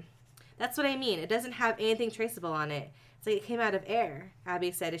for it? That's what I mean. It doesn't have anything traceable on it. It's like it came out of air,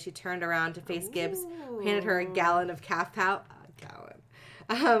 Abby said as she turned around to face Gibbs, who handed her a gallon of calf pow.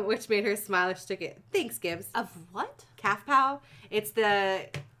 Which made her smile as she took it. Thanks, Gibbs. Of what? Calf pow? It's the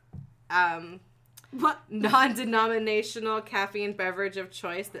What? non-denominational caffeine beverage of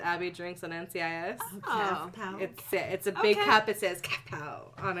choice that Abby drinks on NCIS. Calf pow. It's a big cup. It says calf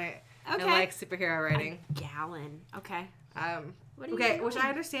pow on it. Okay. And like superhero writing. A gallon. Okay. Okay, which I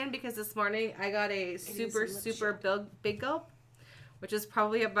understand because this morning I got a super big gulp, which is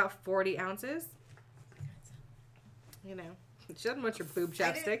probably about 40 ounces. You know, she doesn't want your boob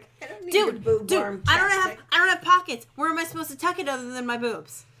chapstick. I don't need your boob warm I don't have pockets. Where am I supposed to tuck it other than my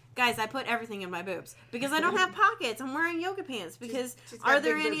boobs? Guys, I put everything in my boobs because I don't have pockets. I'm wearing yoga pants because are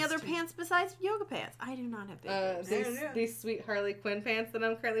there any other pants besides yoga pants? I do not have big boobs. These sweet Harley Quinn pants that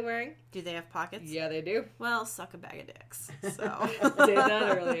I'm currently wearing. Do they have pockets? Yeah, they do. Well, suck a bag of dicks. So did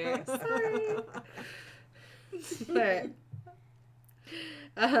that earlier. Sorry. But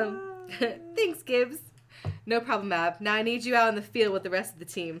thanks, Gibbs. No problem, Ab. Now I need you out in the field with the rest of the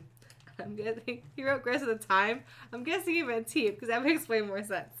team. I'm guessing he wrote rest of the time. I'm guessing he meant team because that makes way more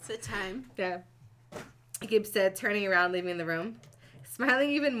sense. It's a time. Yeah. Gibbs said, turning around, leaving the room.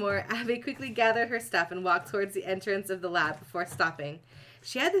 Smiling even more, Abby quickly gathered her stuff and walked towards the entrance of the lab before stopping.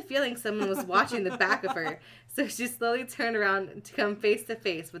 She had the feeling someone was watching the back of her, so she slowly turned around to come face to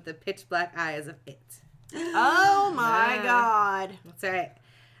face with the pitch black eyes of it. Oh my God. That's right.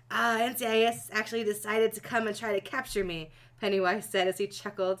 NCIS actually decided to come and try to capture me, Pennywise said as he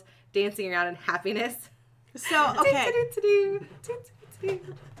chuckled, dancing around in happiness. So, okay.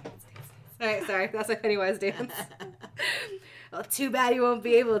 Sorry, that's my Pennywise dance. Well, too bad you won't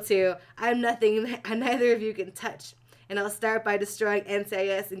be able to. I'm nothing neither of you can touch. And I'll start by destroying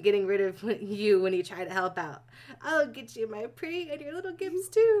NCIS and getting rid of you when you try to help out. I'll get you, my pretty, and your little Gibbs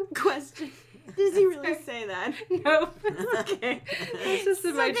too. Question. Does he really say that? No. Okay. It's just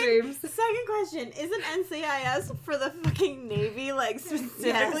in my dreams. Second question. Isn't NCIS for the fucking Navy, like,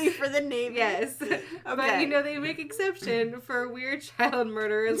 specifically for the Navy? Yes. Okay. But, you know, they make exception for weird child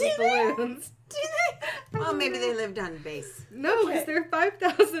murderers with balloons. Do they? Well, maybe they lived on base. No, because they're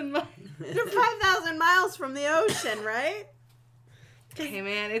 5,000 miles. They're 5,000 miles from the ocean, right? Hey,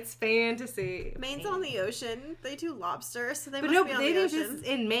 man, it's fantasy. Maine's on the ocean. They do lobster, so they but must be on the ocean. This is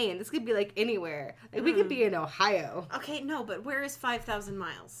in Maine. This could be, like, anywhere. Like, we could be in Ohio. Okay, no, but where is 5,000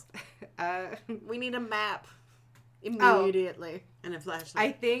 miles? We need a map. Immediately. And a flashlight.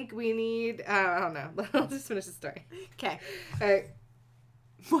 I think we need... I don't know. I'll just finish the story. Okay. All right.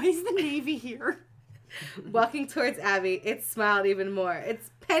 Why is the Navy here? Walking towards Abby, it smiled even more. It's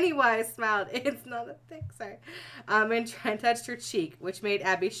Pennywise smiled. It's not a thing, sorry. And touched her cheek, which made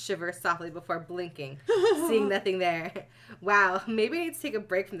Abby shiver softly before blinking, seeing nothing there. Wow, maybe I need to take a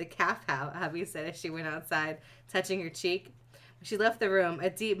break from the calf cow, Abby said as she went outside, touching her cheek. When she left the room, a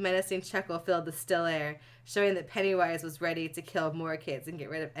deep, menacing chuckle filled the still air, showing that Pennywise was ready to kill more kids and get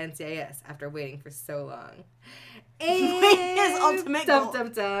rid of NCIS after waiting for so long. And his ultimate goal.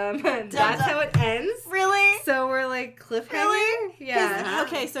 That's how it ends. Really? So we're like cliffhanger? Really? Yeah.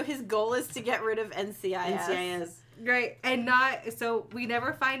 Okay, so his goal is to get rid of NCIS. Right. And so we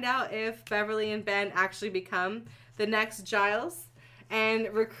never find out if Beverly and Ben actually become the next Giles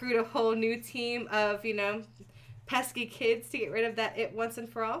and recruit a whole new team of, you know, pesky kids to get rid of that it once and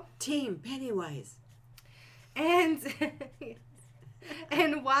for all. Team Pennywise. And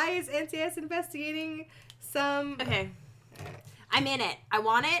why is NCIS investigating some... Okay. I'm in it. I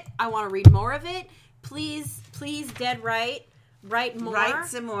want it. I want to read more of it. Please, Deadwriet, write more. Write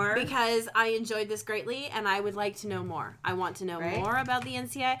some more. Because I enjoyed this greatly, and I would like to know more. I want to know more about the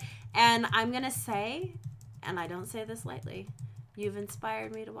NCIS. And I'm going to say, and I don't say this lightly, you've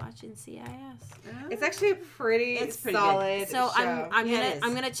inspired me to watch NCIS. It's actually a pretty solid show. So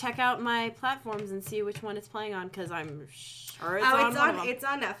I'm gonna check out my platforms and see which one it's playing on because I'm sure it's on one of them. It's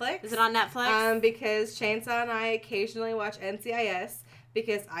on Netflix. Is it on Netflix? Because Chainsaw and I occasionally watch NCIS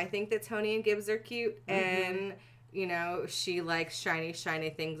because I think that Tony and Gibbs are cute and you know she likes shiny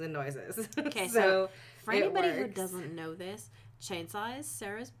things and noises. Okay, so for anybody who doesn't know this, Chainsaw is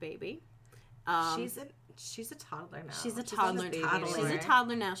Sarah's baby. She's a toddler now. She's a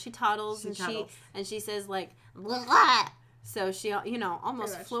toddler now. She toddles and she says like blah. So she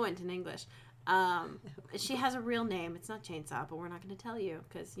almost fluent in English. She has a real name. It's not Chainsaw, but we're not going to tell you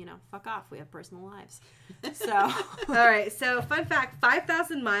because fuck off. We have personal lives. So all right. So fun fact: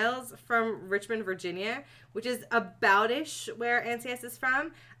 5,000 miles from Richmond, Virginia, which is about-ish where NCIS is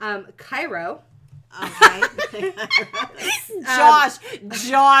from. Cairo. Okay.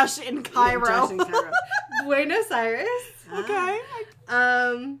 Josh in Cairo. Buenos Aires. Okay.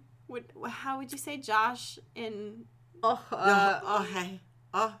 How would you say Josh in? I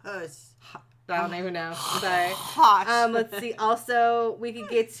don't even know. Sorry. Let's see. Also, we could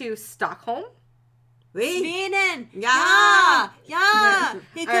get to Stockholm. Sweden. Yeah.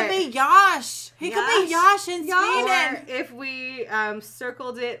 He could be Josh. He could be Josh in Sweden. Or if we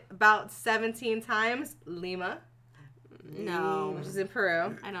circled it about 17 times, Lima. No. Which is in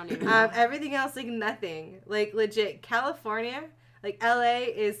Peru. I don't even know. Everything else, like nothing. Like legit, California. Like, LA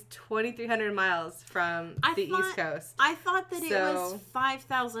is 2,300 miles from the East Coast. I thought that it was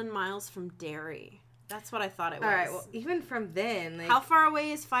 5,000 miles from Derry. That's what I thought it was. All right, well, even from then... Like, how far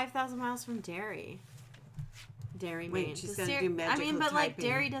away is 5,000 miles from Derry? Derry, Maine. Wait, she's going to do magical but, typing. like,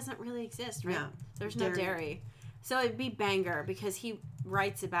 Derry doesn't really exist, right? No. There's no Derry. So it'd be Bangor, because he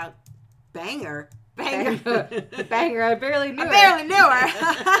writes about... Banger? Banger. Banger, I barely knew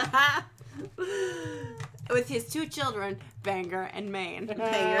her. With his 2 children, Bangor and Maine.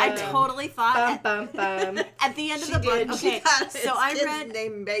 I totally thought at the end of the book. Okay, so I read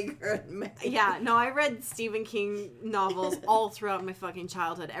name Bangor and Maine. Yeah, no, I read Stephen King novels all throughout my fucking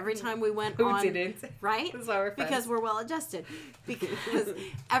childhood. Every time we went on, didn't? Right? That's why we're friends. Because we're well adjusted. Because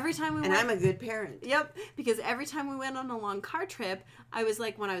every time we and I'm a good parent. Yep. Because every time we went on a long car trip, I was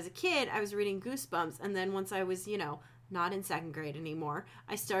like, when I was a kid, I was reading Goosebumps, and then once I was, not in 2nd grade anymore,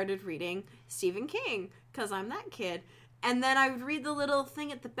 I started reading Stephen King, because I'm that kid. And then I would read the little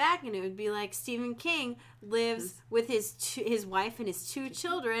thing at the back, and it would be like, Stephen King lives with his wife and his 2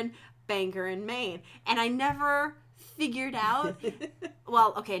 children, Bangor and Maine. And I never figured out,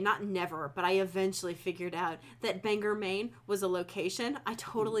 well, okay, not never, but I eventually figured out that Bangor, Maine was a location. I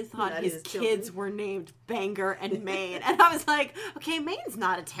totally thought his kids were named Bangor and Maine. And I was like, okay, Maine's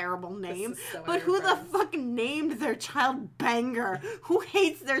not a terrible name, but who the fuck named their child Bangor? Who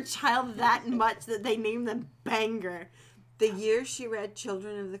hates their child that much that they named them Bangor? The year she read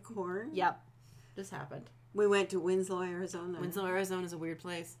Children of the Corn. Yep. This happened. We went to Winslow, Arizona. Winslow, Arizona is a weird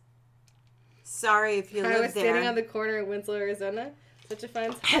place. Sorry if you live there. I was standing on the corner in Winslow, Arizona. Such a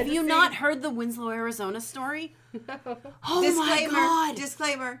fun spot. Have you not heard the Winslow, Arizona story? No. Oh my God.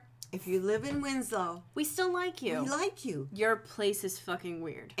 Disclaimer. If you live in Winslow, we still like you. We like you. Your place is fucking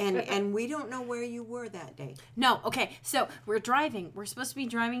weird. And we don't know where you were that day. No, okay. So we're driving. We're supposed to be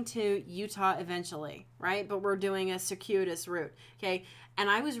driving to Utah eventually, right? But we're doing a circuitous route, okay? And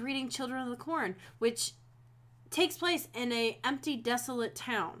I was reading Children of the Corn, which takes place in a empty, desolate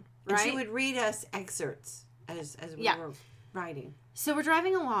town, right? And she would read us excerpts as we were riding. So we're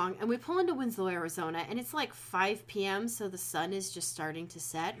driving along, and we pull into Winslow, Arizona, and it's like 5 p.m., so the sun is just starting to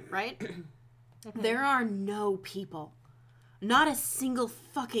set, right? There are no people. Not a single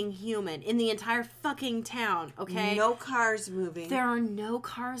fucking human in the entire fucking town, okay? No cars moving. There are no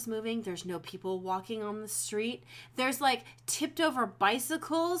cars moving. There's no people walking on the street. There's, like, tipped-over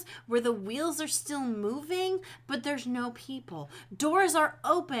bicycles where the wheels are still moving, but there's no people. Doors are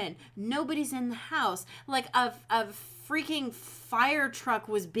open. Nobody's in the house. Like, a freaking fire truck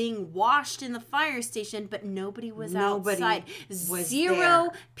was being washed in the fire station, but nobody was outside. Zero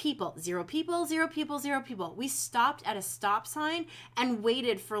people. We stopped at a stop sign and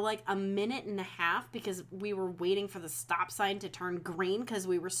waited for like a minute and a half because we were waiting for the stop sign to turn green because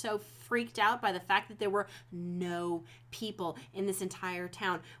we were so freaked out by the fact that there were no people in this entire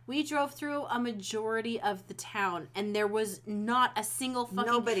town. We drove through a majority of the town and there was not a single fucking...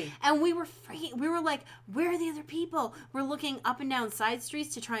 Nobody. And we were freaking... We were like, where are the other people? We're looking up and down side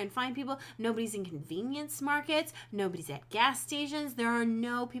streets to try and find people. Nobody's in convenience markets. Nobody's at gas stations. There are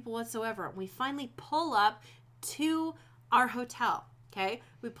no people whatsoever. We finally pull up to our hotel, okay?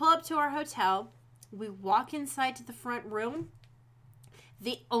 We pull up to our hotel. We walk inside to the front room.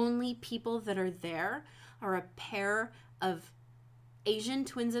 The only people that are there are a pair of Asian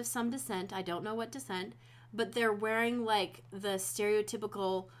twins of some descent. I don't know what descent, but they're wearing like the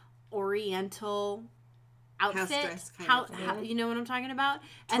stereotypical Oriental outfit. How you know what I'm talking about?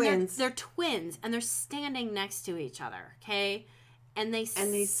 Twins. And they're twins, and they're standing next to each other. Okay, and they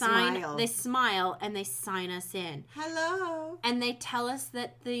smile. They smile and they sign us in. Hello. And they tell us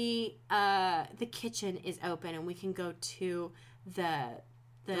that the kitchen is open and we can go to the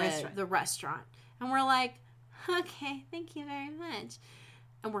restaurant. And we're like, okay, thank you very much.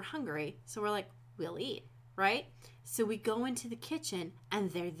 And we're hungry, so we're like, we'll eat, right? So we go into the kitchen,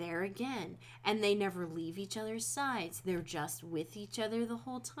 and they're there again. And they never leave each other's sides. They're just with each other the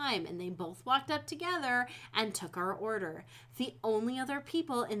whole time. And they both walked up together and took our order. The only other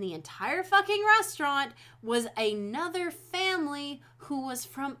people in the entire fucking restaurant was another family who was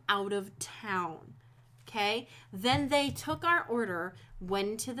from out of town. Okay? Then they took our order,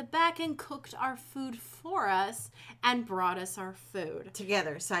 went to the back and cooked our food for us and brought us our food.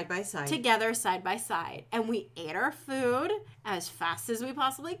 Together, side by side. And we ate our food as fast as we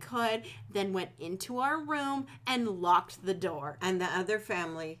possibly could, then went into our room and locked the door. And the other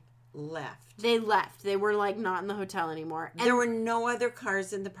family left. They left. They were like not in the hotel anymore. And there were no other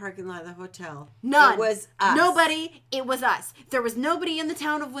cars in the parking lot of the hotel. None. It was us. Nobody. It was us. There was nobody in the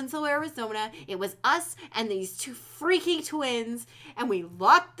town of Winslow, Arizona. It was us and these two freaking twins. And we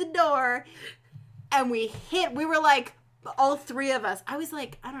locked the door. And we were like, all three of us. I was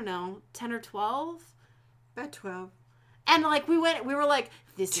like, I don't know, 10 or 12? About 12. And like we were like,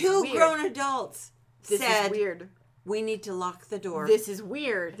 this is weird. 2 grown adults This said, is weird. We need to lock the door. This is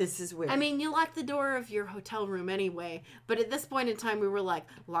weird. This is weird. I mean, you lock the door of your hotel room anyway. But at this point in time, we were like,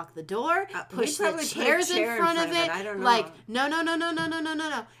 lock the door, push the chairs in front of it. I don't know. Like,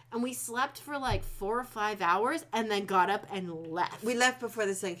 no. And we slept for like 4 or 5 hours and then got up and left. We left before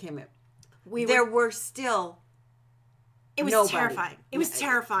the sun came up. It was nobody. terrifying. It was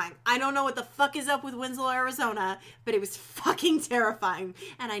terrifying. I don't know what the fuck is up with Winslow, Arizona, but it was fucking terrifying.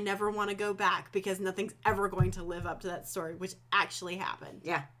 And I never want to go back because nothing's ever going to live up to that story, which actually happened.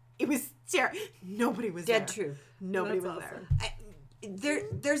 Yeah. It was terrible. Nobody was Dead there. true. Nobody was there.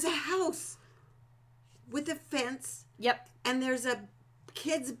 There's a house with a fence. Yep. And there's a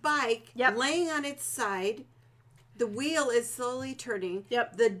kid's bike laying on its side. The wheel is slowly turning.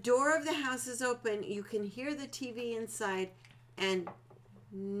 Yep. The door of the house is open. You can hear the TV inside, and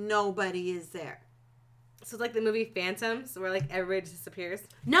nobody is there. So it's like the movie Phantoms, where like everybody disappears.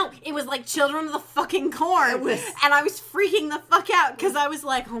 No, it was like Children of the fucking Corn, and I was freaking the fuck out because I was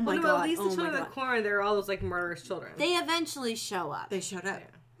like, "Oh my god!" At least the Children of the Corn, they're all those like murderous children. They eventually show up. They showed up. Yeah.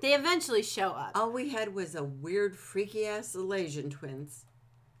 They eventually show up. All we had was a weird, freaky ass Asian twins.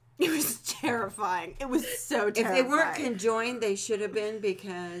 It was terrifying. It was so terrifying. If they weren't conjoined, they should have been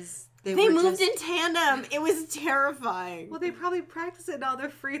because they moved in tandem. It was terrifying. Well, they probably practice it in all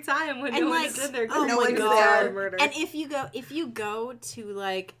their free time when and no like, one's in there. Oh no my one's god! there murder. And if you go to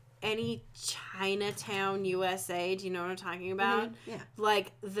like any Chinatown, USA, do you know what I'm talking about? Mm-hmm. Yeah.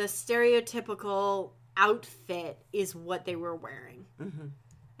 Like the stereotypical outfit is what they were wearing. Mm-hmm.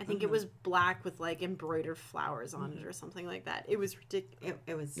 I think it was black with like embroidered flowers on it or something like that. It was ridiculous.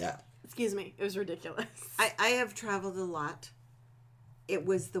 It was. Yeah. Excuse me. It was ridiculous. I have traveled a lot. It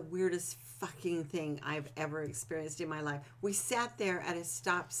was the weirdest fucking thing I've ever experienced in my life. We sat there at a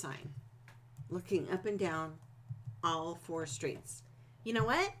stop sign, looking up and down all 4 streets. You know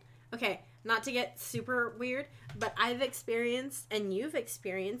what? Okay, not to get super weird, but I've experienced, and you've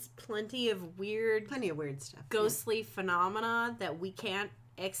experienced, plenty of weird stuff. Ghostly phenomena that we can't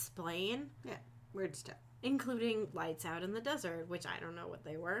explain. Yeah, weird stuff. Including lights out in the desert, which I don't know what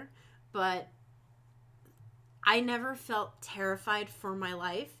they were. But I never felt terrified for my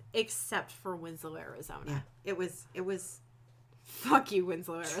life except for Winslow, Arizona. Yeah, it was Fuck you,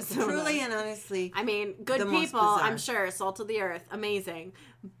 Winslow, Arizona. Truly and honestly, I mean, good people, I'm sure, salt of the earth, amazing.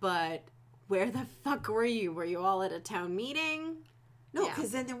 But where the fuck were you? Were you all at a town meeting? No,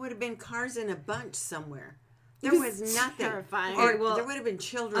 because then there would have been cars in a bunch somewhere. There was nothing. Terrifying. Or there would have been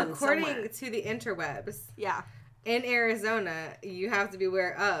children According somewhere. to the interwebs, Yeah. in Arizona, you have to be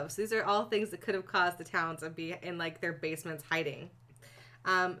aware of. So these are all things that could have caused the town to be in like their basements hiding.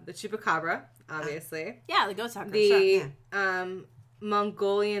 The chupacabra, obviously. Yeah, the ghost hunter. The sure.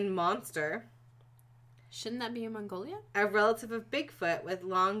 Mongolian monster. Shouldn't that be in Mongolia? A relative of Bigfoot with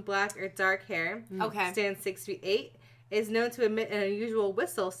long black or dark hair. Okay. Stands 6'8", is known to emit an unusual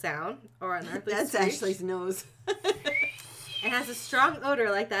whistle sound or an earthly That's screech. Ashleigh's nose. It has a strong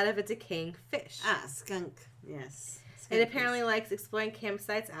odor like that of a decaying fish. Skunk. Yes. It apparently likes exploring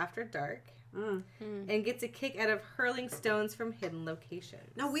campsites after dark and gets a kick out of hurling stones from hidden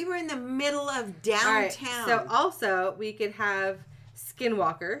locations. No, we were in the middle of All right, downtown. so also we could have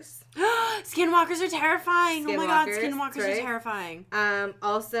skinwalkers. Skinwalkers are terrifying. Oh my god, Skinwalkers, skinwalkers right? are terrifying.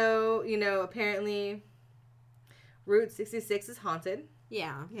 Also, apparently Route 66 is haunted.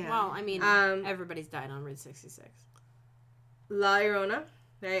 Yeah. Yeah. Well, I mean, everybody's died on Route 66. La Llorona,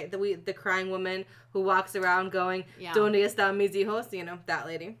 right? The crying woman who walks around going, Yeah. "Donde están mis hijos?" That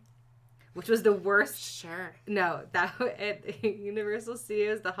lady. Which was the worst. Sure. No, that at Universal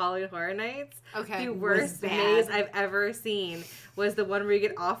Studios, the Halloween Horror Nights. Okay. The worst maze I've ever seen was the one where you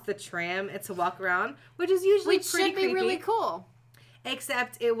get off the tram and to walk around, which is usually pretty should be creepy. really cool.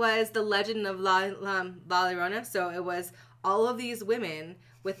 Except it was the legend of La Llorona, so it was all of these women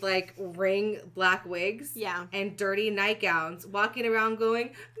with like ring black wigs and dirty nightgowns walking around going,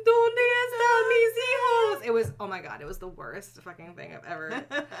 "Donde están mis hijos?" It was, oh my god, it was the worst fucking thing I've ever.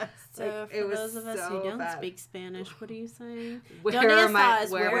 So for it was those of us who so don't bad. speak Spanish, what are you saying? Where Donde are my estás?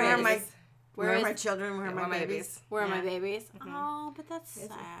 where Where are is- my Where are my children? Where are my babies? Where are my babies? Oh, but that's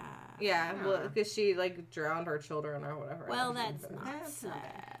sad. Yeah, well, because she like drowned her children or whatever. Well, that's not That's sad.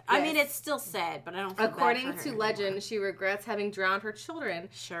 not I mean, it's still sad, but I don't feel bad According for to her legend, anymore. she regrets having drowned her children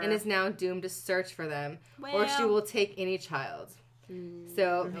Sure. and is now doomed to search for them, or she Well- will take any child.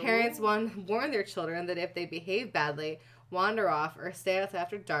 So parents warn their children that if they behave badly, wander off, or stay out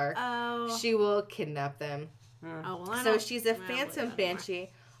after dark, Oh. she will kidnap them. Oh, well, I So don't- she's a I don't believe phantom that banshee,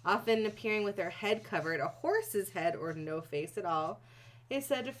 often appearing with their head covered, a horse's head, or no face at all, is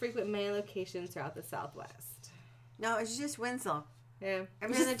said to frequent many locations throughout the Southwest. No, it's just Winslow. Yeah.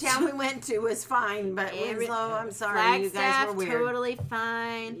 Every other town we went to was fine, but Winslow, I'm sorry, you guys were weird. Totally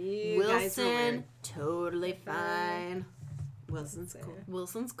fine. You guys were Wilson, weird. totally fine. Wilson's cool.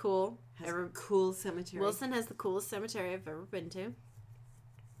 Wilson's cool. Has a cool cemetery. Wilson has the coolest cemetery I've ever been to.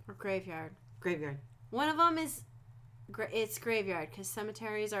 Or graveyard. Graveyard. One of them is, it's graveyard because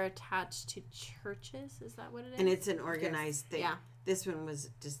cemeteries are attached to churches. Is that what it is? And it's an organized thing. Yeah. This one was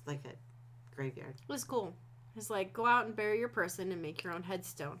just like a graveyard. It was cool. It's like, go out and bury your person and make your own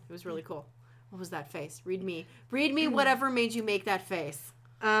headstone. It was really cool. What was that face? Read me whatever made you make that face.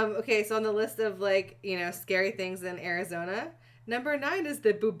 Okay, so on the list of, like, you know, scary things in Arizona, number 9 is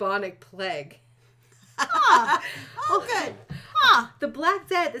the bubonic plague. Oh, good. The Black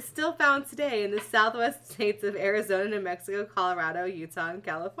Death is still found today in the southwest states of Arizona, New Mexico, Colorado, Utah, and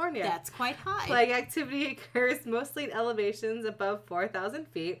California. That's quite high. Plague activity occurs mostly at elevations above 4,000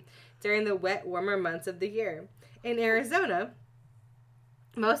 feet during the wet, warmer months of the year. In Arizona,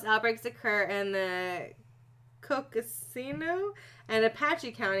 most outbreaks occur in the Coconino and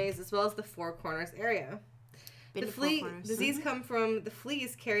Apache counties, as well as the Four Corners area. Been The to Four Corners. disease come from the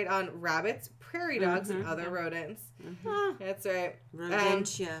fleas carried on rabbits, prairie dogs, and other rodents. That's right.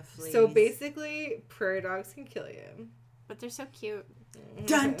 Rodentia fleas. So basically, prairie dogs can kill you. But they're so cute.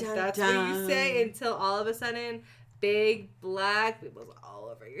 Dun, dun, That's dun. what you say until all of a sudden, big black people's all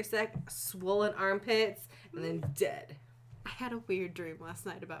over your sack, swollen armpits, and then dead. I had a weird dream last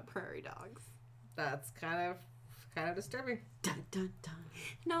night about prairie dogs. That's kind of disturbing. Dun, dun, dun.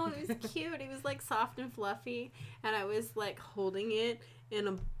 No, it was cute. It was like soft and fluffy, and I was like holding it in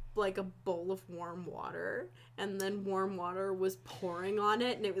a bowl of warm water, and then warm water was pouring on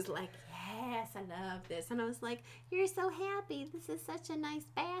it, and it was like, yes, I love this. And I was like, you're so happy. This is such a nice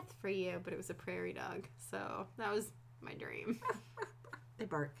bath for you. But it was a prairie dog, so that was my dream. They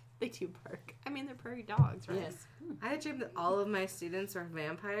bark. They do bark. I mean, they're prairie dogs, right? Yes. I had a dream that all of my students were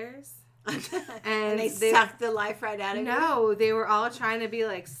vampires. And they suck the life right out of you? No, they were all trying to be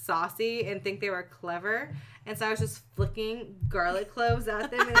like saucy and think they were clever. And so I was just flicking garlic cloves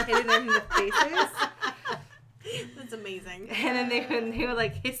at them and hitting them in the faces. That's amazing. And then they would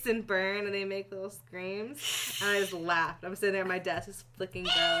like hiss and burn and they make little screams. And I just laughed. I'm sitting there at my desk just flicking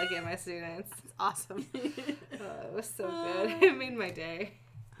garlic at my students. It's awesome. Oh, it was so good. It made my day.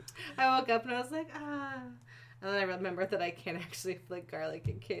 I woke up and I was like, ah. And then I remembered that I can't actually flick garlic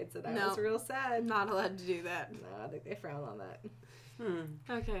at kids, and I was real sad. I'm not allowed to do that. No, I think they frown on that.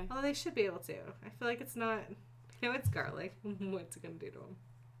 Okay. Although they should be able to. I feel like it's not... You know, it's garlic. What's it going to do to them?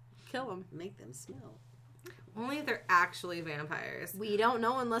 Kill them. Make them smell. Only if they're actually vampires. We don't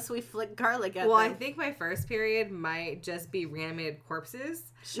know unless we flick garlic at them. Well, I think my first period might just be reanimated corpses.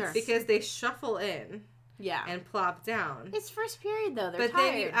 Sure. Because they shuffle in. Yeah. And plop down. It's first period, though. They're but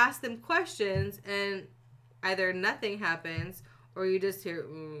tired. then you ask them questions, and either nothing happens, or you just hear...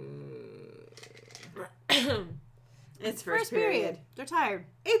 It's first period. They're tired.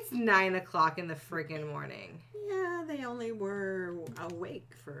 It's 9 o'clock in the freaking morning. Yeah, they only were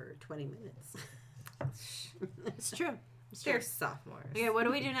awake for 20 minutes. It's true. They're sophomores. Okay, what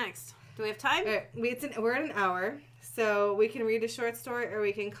do we do next? Do we have time? We're at an hour, so we can read a short story or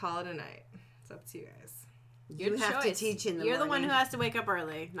we can call it a night. It's up to you guys. You have to teach in the morning. You're the one who has to wake up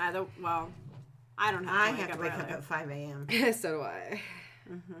early. I don't have to wake up at 5 a.m. So do I.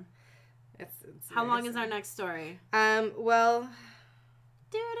 Mm-hmm. It's How long is our next story? Well...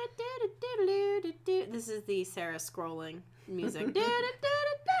 This is the Sarah scrolling music.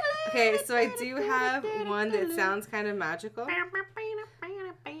 Okay, so I do have one that sounds kind of magical.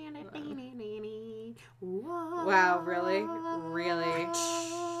 Wow, really? Really?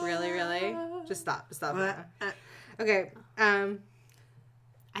 Really, really? Just stop. Okay, I'm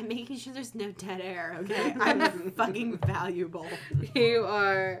making sure there's no dead air, okay? I'm fucking valuable. You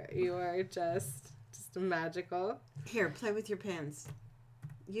are just magical. Here, play with your pens.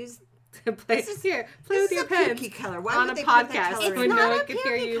 Play with your pens. Pinky color. Why on would a they put that podcast color when in no there? one can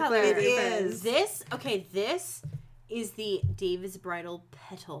hear you play with your pens. This is the David's Bridal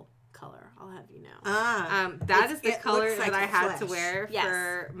petal color. I'll have you know. That is the color looks like that I had to flesh. wear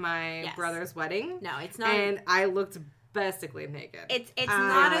for my brother's wedding. No, it's not. And I looked basically naked. It's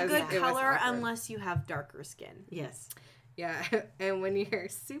not a was- good it was color awkward. unless you have darker skin. Yes. Yeah, and when you're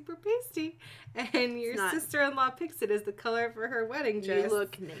super pasty and your not- sister-in-law picks it as the color for her wedding dress, You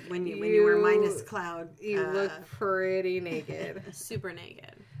look naked. When you wear minus cloud. you look pretty naked. Super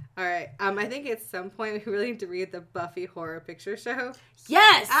naked. All right. I think at some point we really need to read the Buffy Horror Picture Show.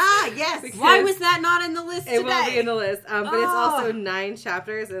 Yes! Yes. Why was that not in the list today? It will be in the list. But it's also 9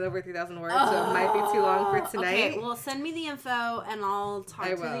 chapters and over 3,000 words, so it might be too long for tonight. Okay, well, send me the info and I'll talk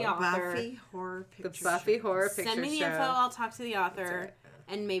to the author. Buffy Horror Picture The Buffy Horror Picture Show. Send me the info, I'll talk to the author,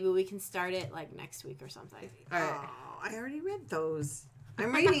 and maybe we can start it like next week or something. All right. Oh, I already read those.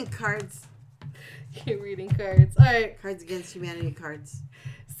 I'm reading cards. You're reading cards. All right. Cards Against Humanity cards.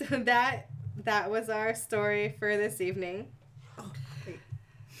 So that was our story for this evening.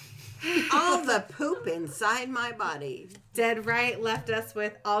 All the poop inside my body. Deadwriet left us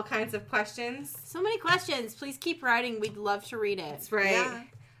with all kinds of questions. So many questions. Please keep writing. We'd love to read it. That's right. Yeah.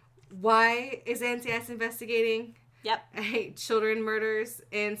 Why is NCIS investigating Yep. children murders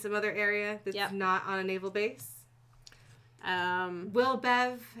in some other area that's not on a naval base? Will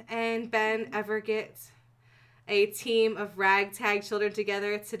Bev and Ben ever get a team of ragtag children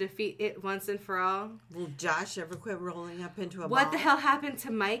together to defeat it once and for all? Will Josh ever quit rolling up into a What ball? the hell happened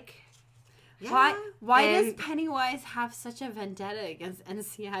to Mike? Yeah. Why does And- Pennywise have such a vendetta against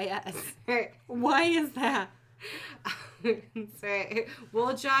NCIS? Right. Why is that? Sorry.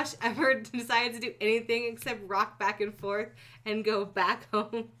 Will Josh ever decide to do anything except rock back and forth and go back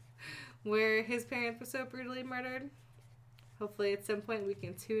home where his parents were so brutally murdered? Hopefully at some point we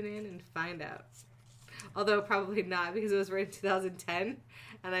can tune in and find out. Although probably not, because it was written in 2010,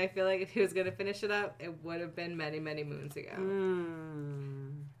 and I feel like if he was going to finish it up, it would have been many, many moons ago.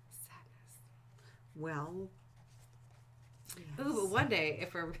 Sadness. Well. Yes. Ooh, but one day,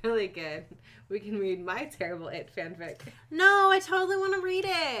 if we're really good, we can read my terrible It fanfic. No, I totally want to read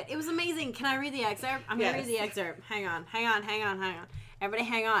it. It was amazing. Can I read the excerpt? I'm going to Yes. read the excerpt. Hang on. Everybody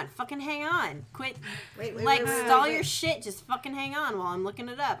hang on. Fucking hang on. Quit. Wait, Stall your shit. Just fucking hang on while I'm looking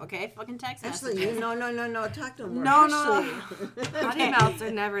it up, okay? Fucking text Actually, messages. no. Talk to him. No. Potty mouths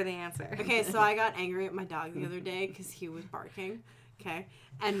are never the answer. Okay, so I got angry at my dog the other day because he was barking. Okay,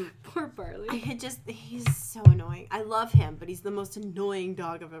 and Poor Barley. he's so annoying. I love him, but he's the most annoying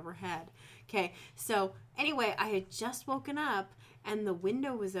dog I've ever had. Okay, so anyway, I had just woken up and the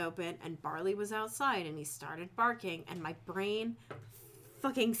window was open and Barley was outside and he started barking and my brain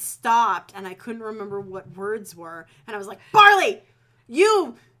fucking stopped and I couldn't remember what words were and I was like, Barley,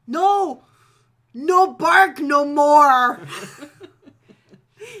 you, no bark no more.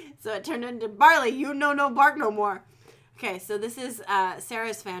 So it turned into Barley, you no bark no more. Okay, so this is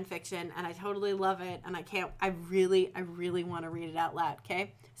Sarah's fan fiction, and I totally love it, and I really want to read it out loud,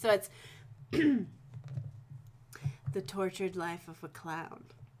 okay? So it's The Tortured Life of a Clown.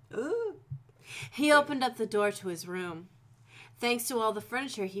 Ooh. He opened up the door to his room. Thanks to all the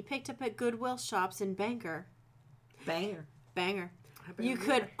furniture he picked up at Goodwill shops in Bangor. Banger. You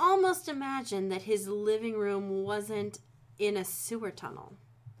could almost imagine that his living room wasn't in a sewer tunnel.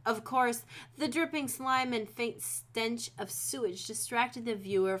 Of course, the dripping slime and faint stench of sewage distracted the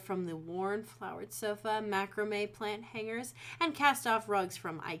viewer from the worn flowered sofa, macrame plant hangers, and cast-off rugs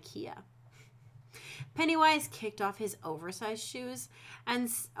from IKEA. Pennywise kicked off his oversized shoes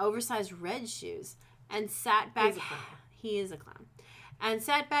and oversized red shoes and sat back. He is a clown. And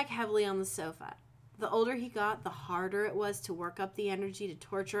sat back heavily on the sofa. The older he got, the harder it was to work up the energy to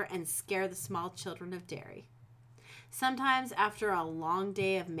torture and scare the small children of Derry. Sometimes, after a long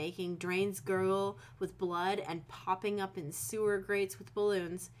day of making drains gurgle with blood and popping up in sewer grates with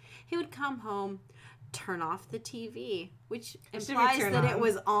balloons, he would come home, turn off the TV, which implies that it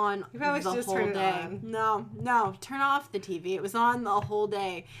was on the whole day. No, turn off the TV. It was on the whole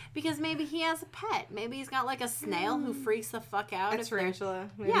day. Because maybe he has a pet. Maybe he's got like a snail who freaks the fuck out. A tarantula.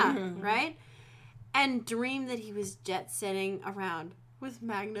 Yeah, right? And dream that he was jet-setting around with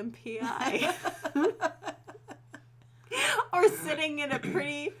Magnum P.I. Or sitting in a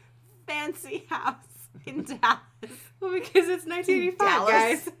pretty fancy house in Dallas. Well, because it's 1985,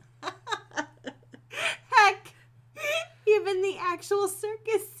 guys. Heck, even the actual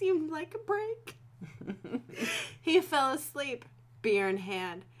circus seemed like a break. He fell asleep, beer in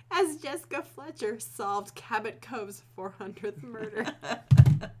hand, as Jessica Fletcher solved Cabot Cove's 400th murder.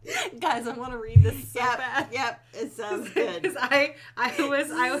 Guys, I want to read this so bad. Yep, it sounds good. Because I was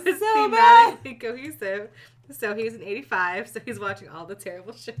So thematically cohesive. So he's in 85, so he's watching all the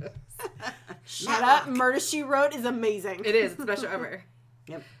terrible shows. Shut up. Murder, She Wrote is amazing. It is. It's the best show ever.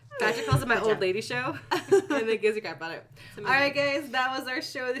 Yep. Patrick calls it my old lady show. And then gives a crap about it. Alright, guys, that was our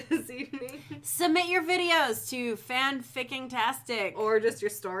show this evening. Submit your videos to fanficking-tastic. Or just your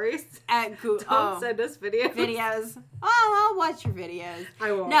stories. At Google. Don't send us videos. Videos. Oh, I'll watch your videos.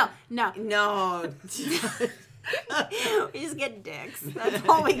 I won't. No. No. We just get dicks. That's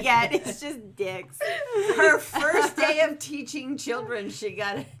all we get. It's just dicks. Her first day of teaching children, she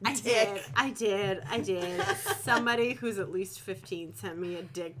got a dick. I did. Somebody who's at least 15 sent me a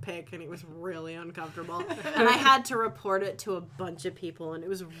dick pic, and it was really uncomfortable. And I had to report it to a bunch of people, and it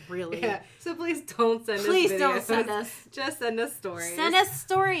was really... Yeah. So please don't send us videos. Please don't send us. Just send us stories. Send us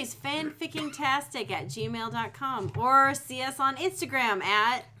stories, fanficingtastic@gmail.com, or see us on Instagram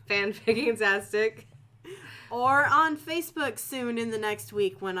at Fanficingtastic. or on Facebook soon in the next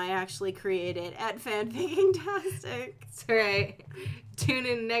week when I actually create it at Fanficingtastic. That's right. Tune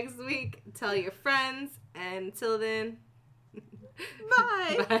in next week. Tell your friends. And until then,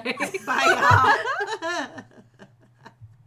 Bye. bye. Bye, y'all.